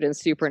featured in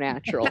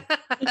Supernatural.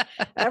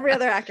 Every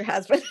other actor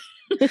has been.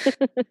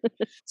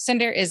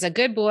 Cinder is a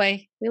good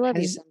boy. We love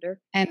you, Has- Cinder.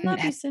 And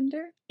Love you,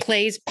 Cinder.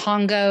 plays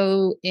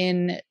Pongo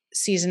in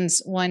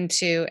seasons 1,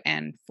 2,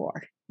 and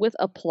 4. With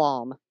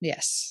aplomb.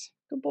 Yes.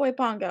 Good boy,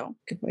 Pongo.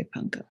 Good boy,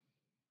 Pongo.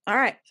 All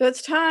right, so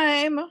it's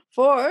time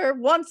for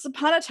Once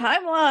Upon a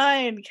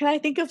Timeline. Can I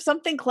think of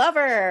something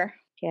clever?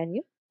 Can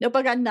you? Nope,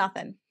 I got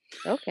nothing.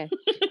 Okay.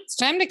 It's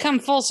time to come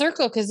full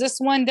circle because this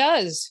one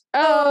does.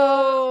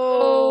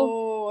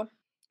 Oh.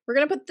 We're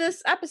going to put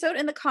this episode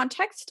in the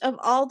context of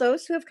all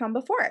those who have come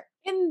before it.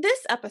 In this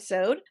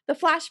episode, the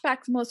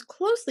flashbacks most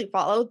closely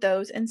followed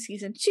those in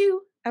season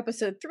 2,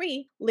 episode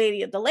 3,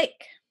 Lady of the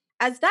Lake,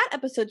 as that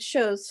episode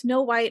shows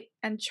Snow White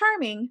and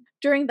Charming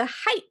during the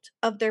height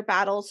of their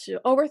battles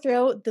to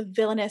overthrow the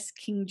villainous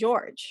King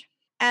George.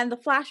 And the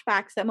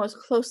flashbacks that most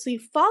closely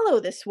follow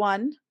this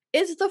one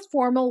is the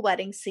formal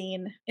wedding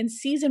scene in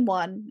season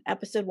 1,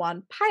 episode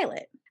 1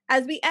 pilot.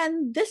 As we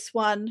end this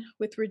one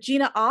with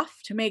Regina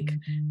off to make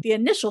the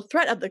initial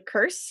threat of the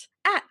curse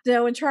at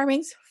Snow and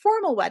Charming's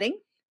formal wedding,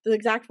 the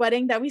exact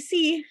wedding that we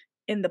see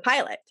in the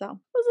pilot. So it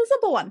was a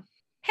simple one.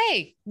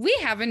 Hey, we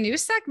have a new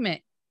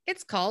segment.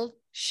 It's called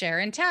Share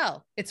and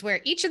Tell. It's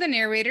where each of the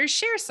narrators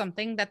share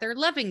something that they're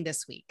loving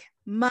this week.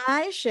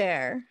 My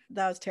share.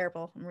 That was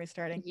terrible. I'm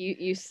restarting.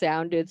 You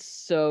sounded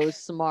so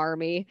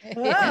smarmy.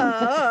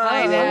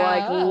 I They were know.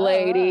 like,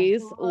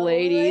 ladies,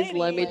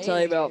 let me ladies. tell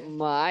you about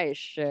my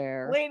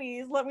share.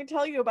 Ladies, let me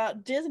tell you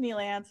about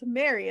Disneyland's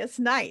Merriest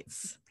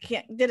Nights.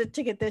 Can't get a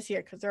ticket this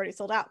year because they're already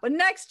sold out. But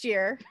next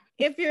year,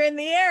 if you're in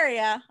the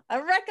area,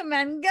 I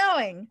recommend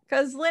going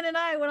because Lynn and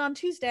I went on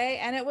Tuesday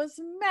and it was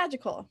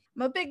magical.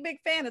 I'm a big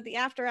fan of the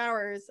after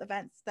hours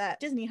events that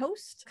Disney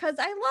hosts because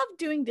I love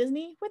doing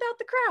Disney without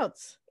the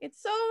crowds.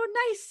 It's so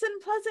nice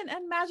and pleasant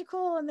and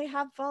magical, and they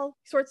have all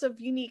sorts of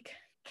unique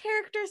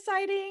character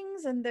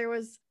sightings, and there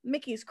was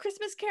Mickey's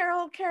Christmas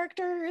Carol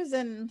characters,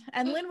 and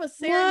Lynn was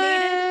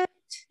serenaded.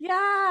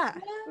 Yeah,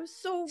 it was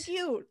so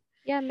cute.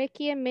 Yeah,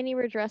 Mickey and Minnie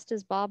were dressed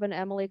as Bob and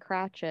Emily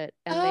Cratchit,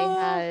 and they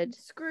had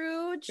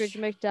Scrooge, Scrooge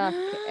McDuck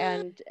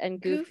and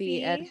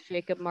Goofy as Goofy.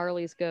 Jacob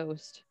Marley's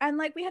ghost. and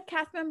like we had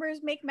cast members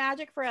make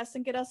magic for us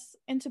and get us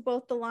into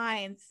both the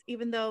lines,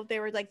 even though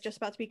they were like just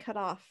about to be cut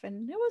off,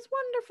 and it was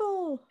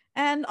wonderful.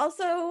 And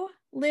also,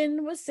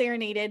 Lynn was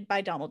serenaded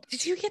by Donald.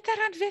 Did you get that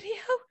on video?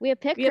 We have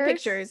pictures. We have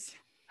pictures.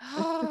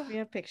 Oh, We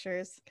have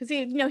pictures because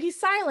he's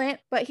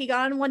silent, but he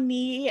got on one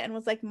knee and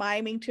was like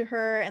miming to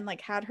her and like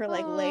had her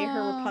like lay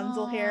her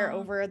Rapunzel hair Aw.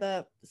 over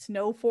the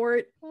snow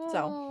fort.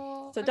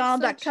 oh, So I'm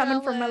Donald so Duck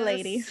coming from my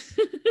lady. jealous.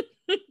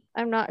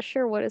 I'm not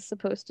sure what is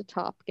supposed to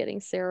top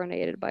getting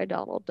serenaded by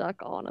Donald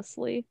Duck,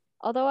 honestly.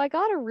 Although I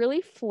got a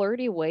really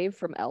flirty wave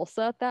from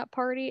Elsa at that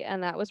party,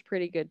 and that was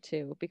pretty good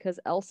too,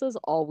 because Elsas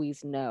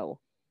always know.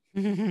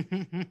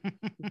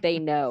 They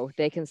know.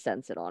 They can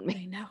sense it on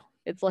me. I know.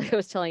 It's like I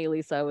was telling you,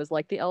 Lisa, I was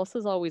like, the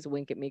Elsas always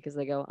wink at me because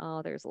they go,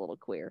 oh, there's a little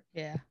queer.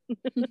 Yeah.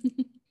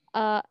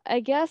 I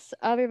guess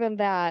other than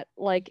that,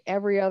 like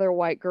every other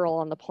white girl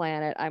on the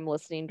planet, I'm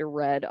listening to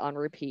Red on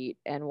repeat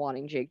and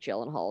wanting Jake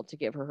Gyllenhaal to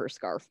give her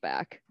scarf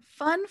back.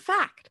 Fun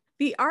fact.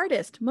 The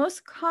artist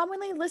most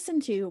commonly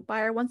listened to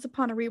by our Once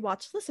Upon a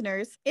Rewatch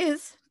listeners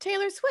is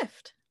Taylor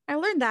Swift. I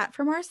learned that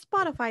from our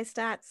Spotify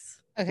stats.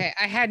 Okay,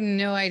 I had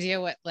no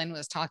idea what Lynn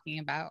was talking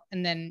about.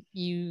 And then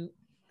you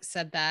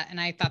said that, and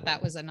I thought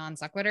that was a non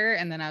sequitur.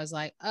 And then I was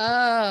like,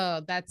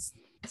 oh, that's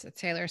a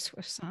Taylor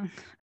Swift song.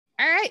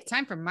 All right,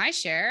 time for my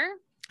share.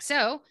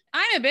 So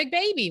I'm a big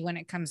baby when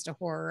it comes to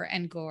horror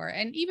and gore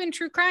and even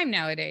true crime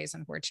nowadays,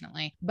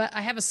 unfortunately. But I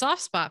have a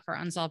soft spot for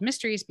unsolved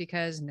mysteries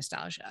because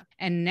nostalgia.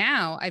 And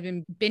now I've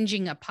been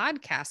binging a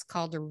podcast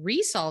called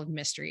Resolved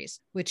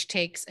Mysteries, which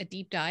takes a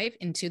deep dive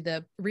into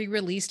the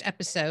re-released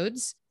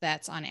episodes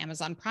that's on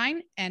Amazon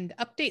Prime and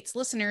updates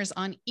listeners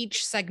on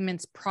each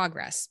segment's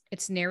progress.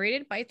 It's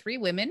narrated by 3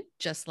 women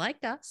just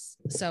like us.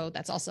 So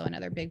that's also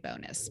another big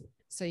bonus.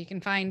 So you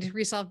can find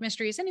Resolved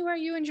Mysteries anywhere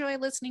you enjoy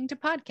listening to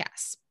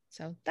podcasts.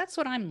 So that's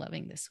what I'm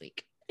loving this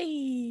week.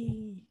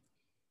 Hey.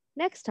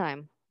 Next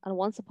time on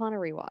Once Upon a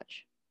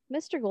Rewatch,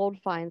 Mr. Gold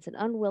finds an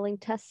unwilling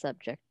test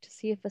subject to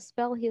see if a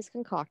spell he has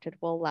concocted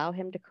will allow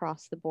him to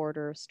cross the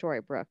border of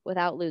Storybrooke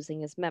without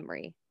losing his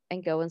memory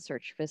and go in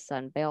search of his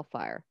son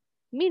Balefire.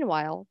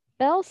 Meanwhile,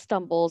 Belle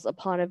stumbles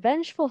upon a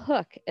vengeful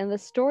Hook in the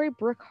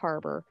Storybrooke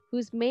harbor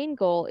whose main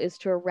goal is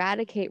to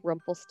eradicate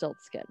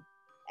Rumpelstiltskin.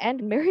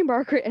 And Mary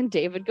Margaret and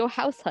David go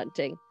house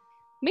hunting.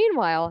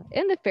 Meanwhile,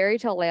 in the fairy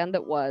tale land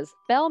that was,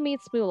 Belle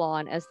meets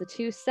Mulan as the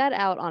two set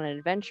out on an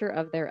adventure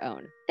of their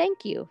own.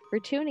 Thank you for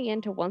tuning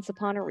in to Once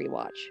Upon a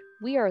Rewatch.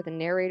 We are the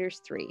Narrators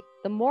 3.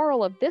 The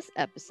moral of this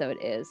episode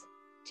is,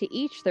 to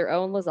each their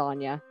own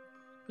lasagna.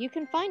 You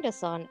can find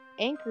us on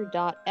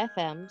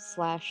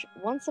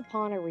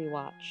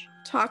anchor.fm/onceuponarewatch,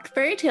 Talk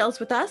fairy tales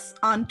with us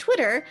on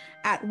Twitter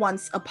at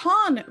Once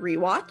Upon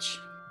Rewatch,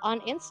 on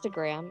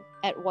Instagram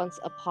at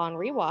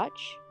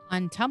onceuponrewatch,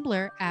 On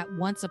Tumblr at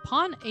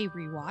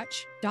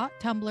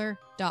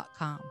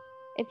onceuponarewatch.tumblr.com.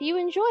 If you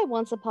enjoy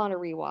Once Upon a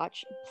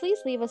Rewatch, please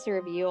leave us a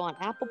review on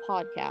Apple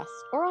Podcasts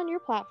or on your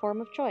platform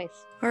of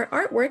choice. Our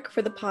artwork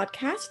for the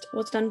podcast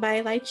was done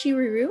by Laichi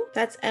Ruru.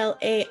 That's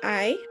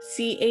LAICHIRURU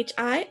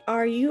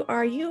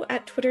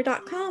at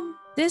twitter.com.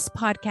 This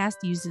podcast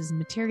uses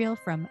material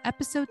from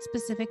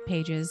episode-specific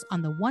pages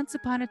on the Once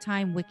Upon a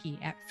Time wiki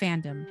at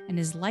Fandom and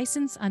is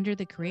licensed under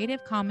the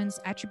Creative Commons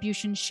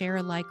Attribution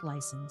Share-alike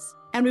license.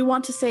 And we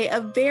want to say a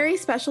very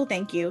special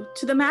thank you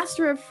to the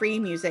master of free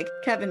music,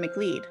 Kevin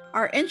McLeod.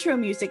 Our intro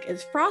music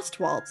is Frost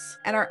Waltz,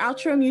 and our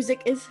outro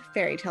music is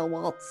Fairy Tale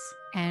Waltz.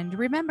 And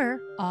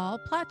remember, all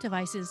plot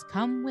devices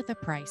come with a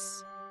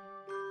price.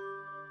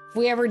 If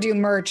we ever do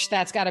merch,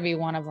 that's got to be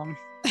one of them.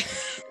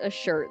 A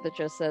shirt that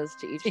just says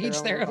to each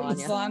Each their own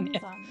their own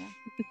lasagna. lasagna.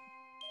 Lasagna.